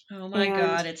 Oh my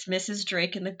God, it's Mrs.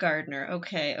 Drake and the gardener.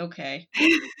 Okay.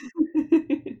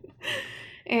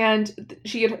 And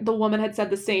the woman had said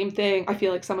the same thing. I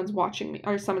feel like someone's watching me,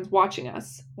 or someone's watching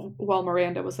us, while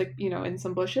Miranda was like, in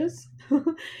some bushes.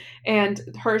 And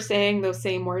her saying those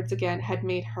same words again had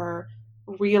made her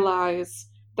realize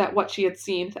that what she had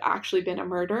seen had actually been a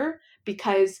murder,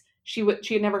 because she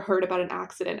had never heard about an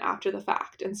accident after the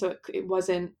fact, and so it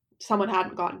wasn't, someone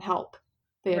hadn't gotten help.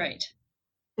 Right.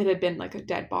 It had been like a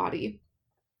dead body.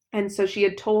 And so she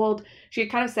had kind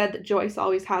of said that Joyce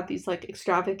always had these like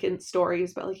extravagant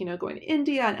stories about, like, you know, going to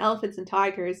India and elephants and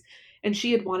tigers. And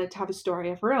she had wanted to have a story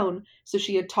of her own. So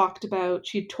she had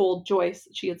told Joyce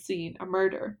that she had seen a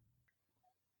murder.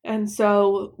 And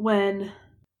so when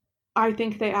I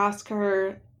think they ask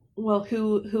her, well,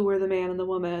 who were the man and the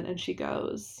woman? And she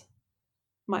goes,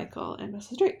 Michael and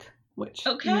Mrs. Drake, which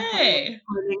you Okay. have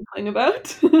an inkling about.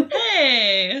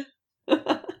 Hey.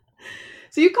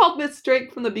 So you called Miss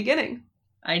Drake from the beginning.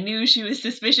 I knew she was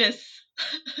suspicious.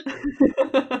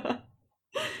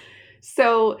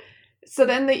 So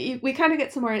then we kind of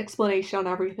get some more explanation on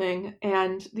everything,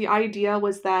 and the idea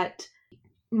was that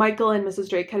Michael and Mrs.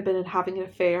 Drake had been having an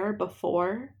affair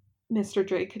before Mr.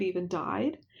 Drake had even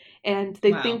died, and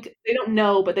they don't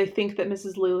know, but they think that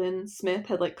Mrs. Llewellyn Smith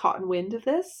had like caught wind of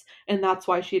this, and that's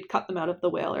why she had cut them out of the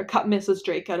will, or cut Mrs.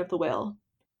 Drake out of the will,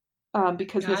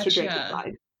 because Gotcha. Mr. Drake had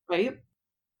died, right?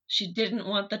 She didn't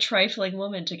want the trifling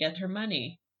woman to get her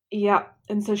money. Yeah,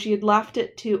 and so she had left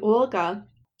it to Olga.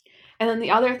 And then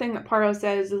the other thing that Poirot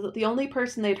says is that the only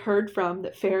person they'd heard from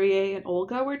that Ferrier and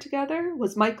Olga were together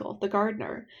was Michael, the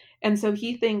gardener. And so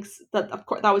he thinks that, of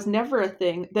course, that was never a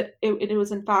thing, that it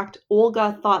was, in fact,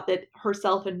 Olga thought that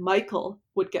herself and Michael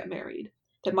would get married,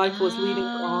 that Michael was leading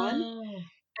her on.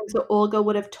 And so Olga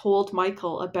would have told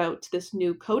Michael about this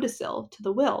new codicil to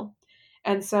the will.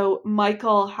 And so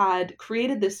Michael had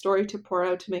created this story to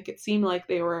Poirot to make it seem like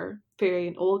Ferrier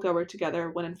and Olga were together,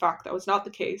 when in fact that was not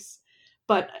the case.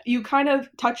 But you kind of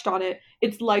touched on it.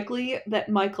 It's likely that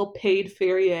Michael paid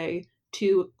Ferrier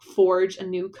to forge a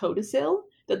new codicil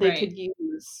that they could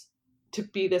use to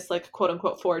be this, like, quote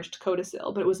unquote forged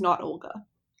codicil, but it was not Olga.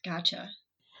 Gotcha.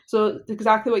 So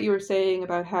exactly what you were saying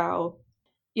about how,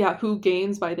 yeah, who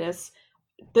gains by this.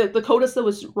 The codicil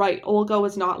was right. Olga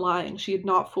was not lying. She had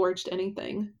not forged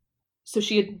anything. So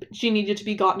she needed to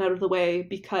be gotten out of the way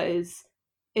because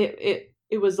it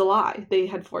was a lie. They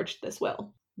had forged this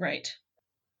will. Right.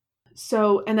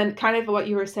 So, and then kind of what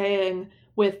you were saying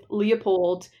with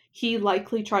Leopold, he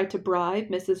likely tried to bribe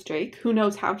Mrs. Drake. Who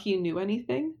knows how he knew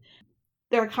anything?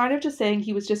 They're kind of just saying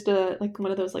he was just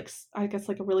one of those, like, I guess,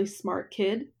 like a really smart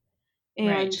kid.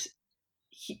 And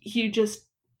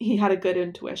he had a good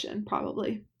intuition,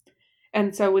 probably.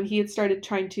 And so when he had started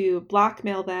trying to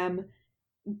blackmail them,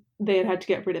 they had to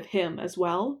get rid of him as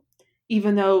well,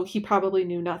 even though he probably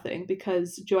knew nothing,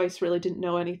 because Joyce really didn't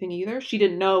know anything either. She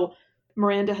didn't know.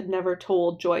 Miranda had never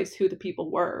told Joyce who the people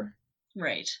were.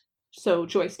 Right. So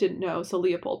Joyce didn't know, so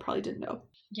Leopold probably didn't know.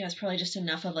 Yeah, it's probably just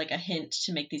enough of like a hint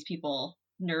to make these people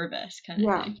nervous, kind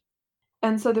of thing.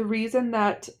 And so the reason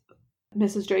that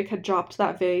Mrs. Drake had dropped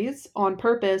that vase on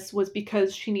purpose was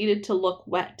because she needed to look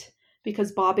wet,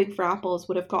 because bobbing for apples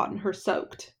would have gotten her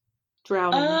soaked,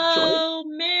 drowning Joyce. Oh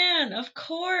man, of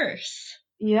course.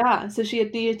 Yeah, so she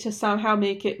had needed to somehow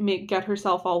get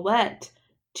herself all wet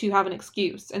to have an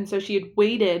excuse. And so she had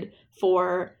waited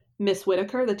for Miss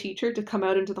Whitaker, the teacher, to come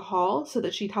out into the hall so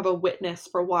that she'd have a witness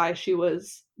for why she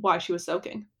was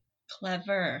soaking.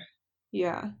 Clever.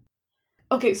 Yeah.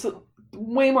 Okay, so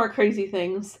way more crazy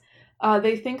things.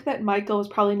 They think that Michael was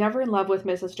probably never in love with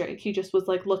Mrs. Drake. He just was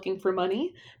like looking for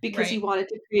money because he wanted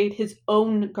to create his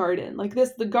own garden. Like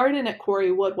the garden at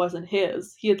Quarry Wood wasn't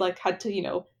his. He had had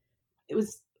to,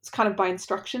 it's kind of by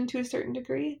instruction to a certain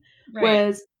degree. Right.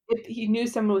 Whereas if he knew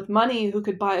someone with money who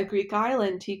could buy a Greek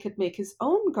island, he could make his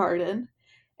own garden.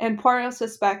 And Poirot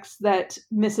suspects that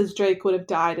Mrs. Drake would have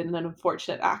died in an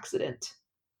unfortunate accident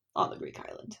on the Greek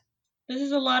island. This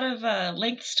is a lot of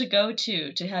lengths to go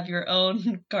to have your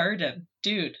own garden.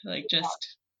 Dude,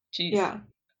 just, jeez. Yeah.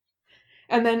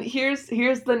 And then here's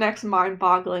the next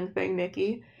mind-boggling thing,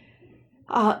 Nikki.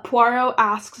 Poirot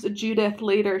asks Judith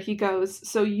later, he goes,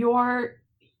 so you're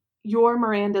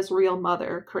Miranda's real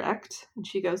mother, correct? And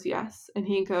she goes, yes. And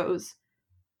he goes,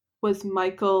 was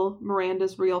Michael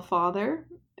Miranda's real father?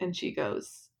 And she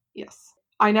goes, yes.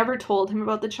 I never told him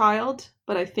about the child,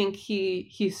 but I think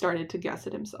he started to guess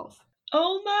it himself.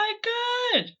 Oh my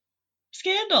god!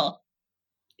 Scandal.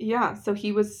 Yeah, so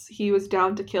he was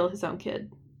down to kill his own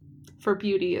kid for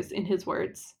beauty, is in his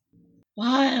words.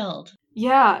 Wild.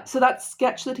 Yeah, so that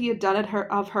sketch that he had done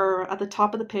of her at the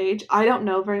top of the page, I don't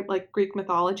know very Greek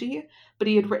mythology, but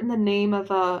he had written the name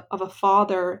of a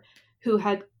father who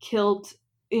had killed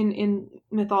in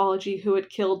mythology, who had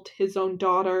killed his own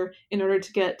daughter in order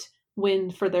to get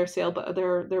wind for their sailboat,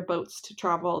 their boats to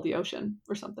travel the ocean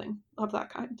or something of that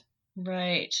kind.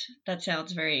 Right. That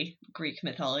sounds very Greek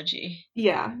mythology.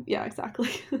 Yeah, exactly.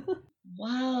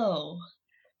 Wow.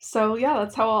 So yeah,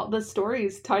 that's how all the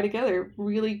stories tie together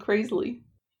really crazily.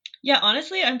 Yeah,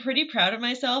 honestly, I'm pretty proud of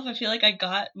myself. I feel like I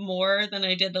got more than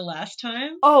I did the last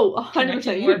time. Oh, 100%.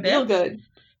 Connected You more did real bits. good.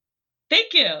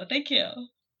 Thank you. Thank you.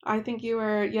 I think you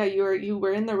were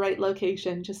in the right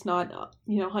location, just not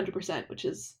 100%, which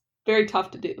is very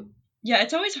tough to do. Yeah,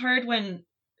 it's always hard when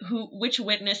which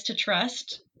witness to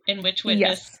trust and which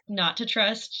witness Yes. not to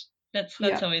trust. That's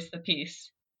Yeah. always the piece.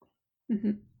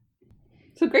 Mm-hmm.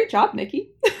 So great job,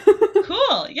 Nikki.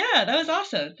 Cool. Yeah, that was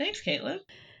awesome. Thanks, Caitlin.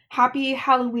 Happy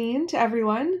Halloween to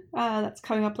everyone. That's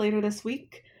coming up later this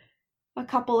week. A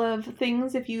couple of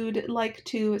things if you'd like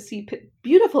to see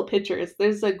beautiful pictures.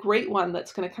 There's a great one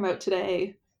that's going to come out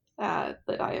today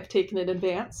that I have taken in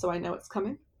advance, so I know it's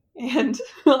coming. And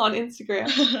on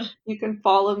Instagram, you can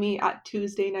follow me at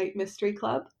Tuesday Night Mystery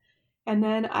Club. And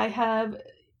then I have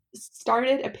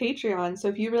started a Patreon. So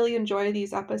if you really enjoy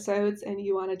these episodes and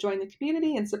you want to join the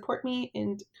community and support me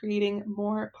in creating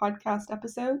more podcast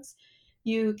episodes,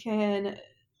 you can,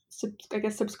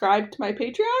 subscribe to my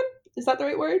Patreon. Is that the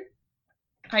right word?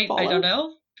 I don't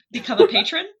know. Become a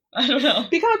patron? I don't know.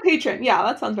 Become a patron. Yeah,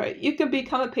 that sounds right. You can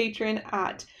become a patron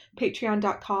at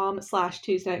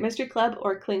patreon.com/Tuesday Night Mystery Club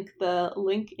or click the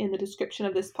link in the description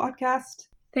of this podcast.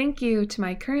 Thank you to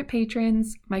my current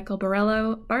patrons, Michael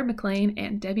Borello, Barb McLean,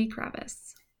 and Debbie Kravis.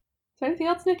 Is there anything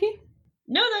else, Nikki?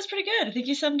 No, that was pretty good. I think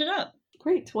you summed it up.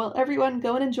 Great. Well, everyone,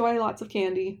 go and enjoy lots of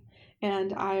candy.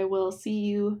 And I will see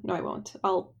you. No, I won't.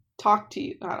 I'll talk to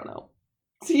you. I don't know.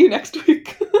 See you next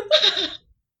week.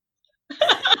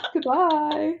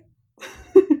 Goodbye.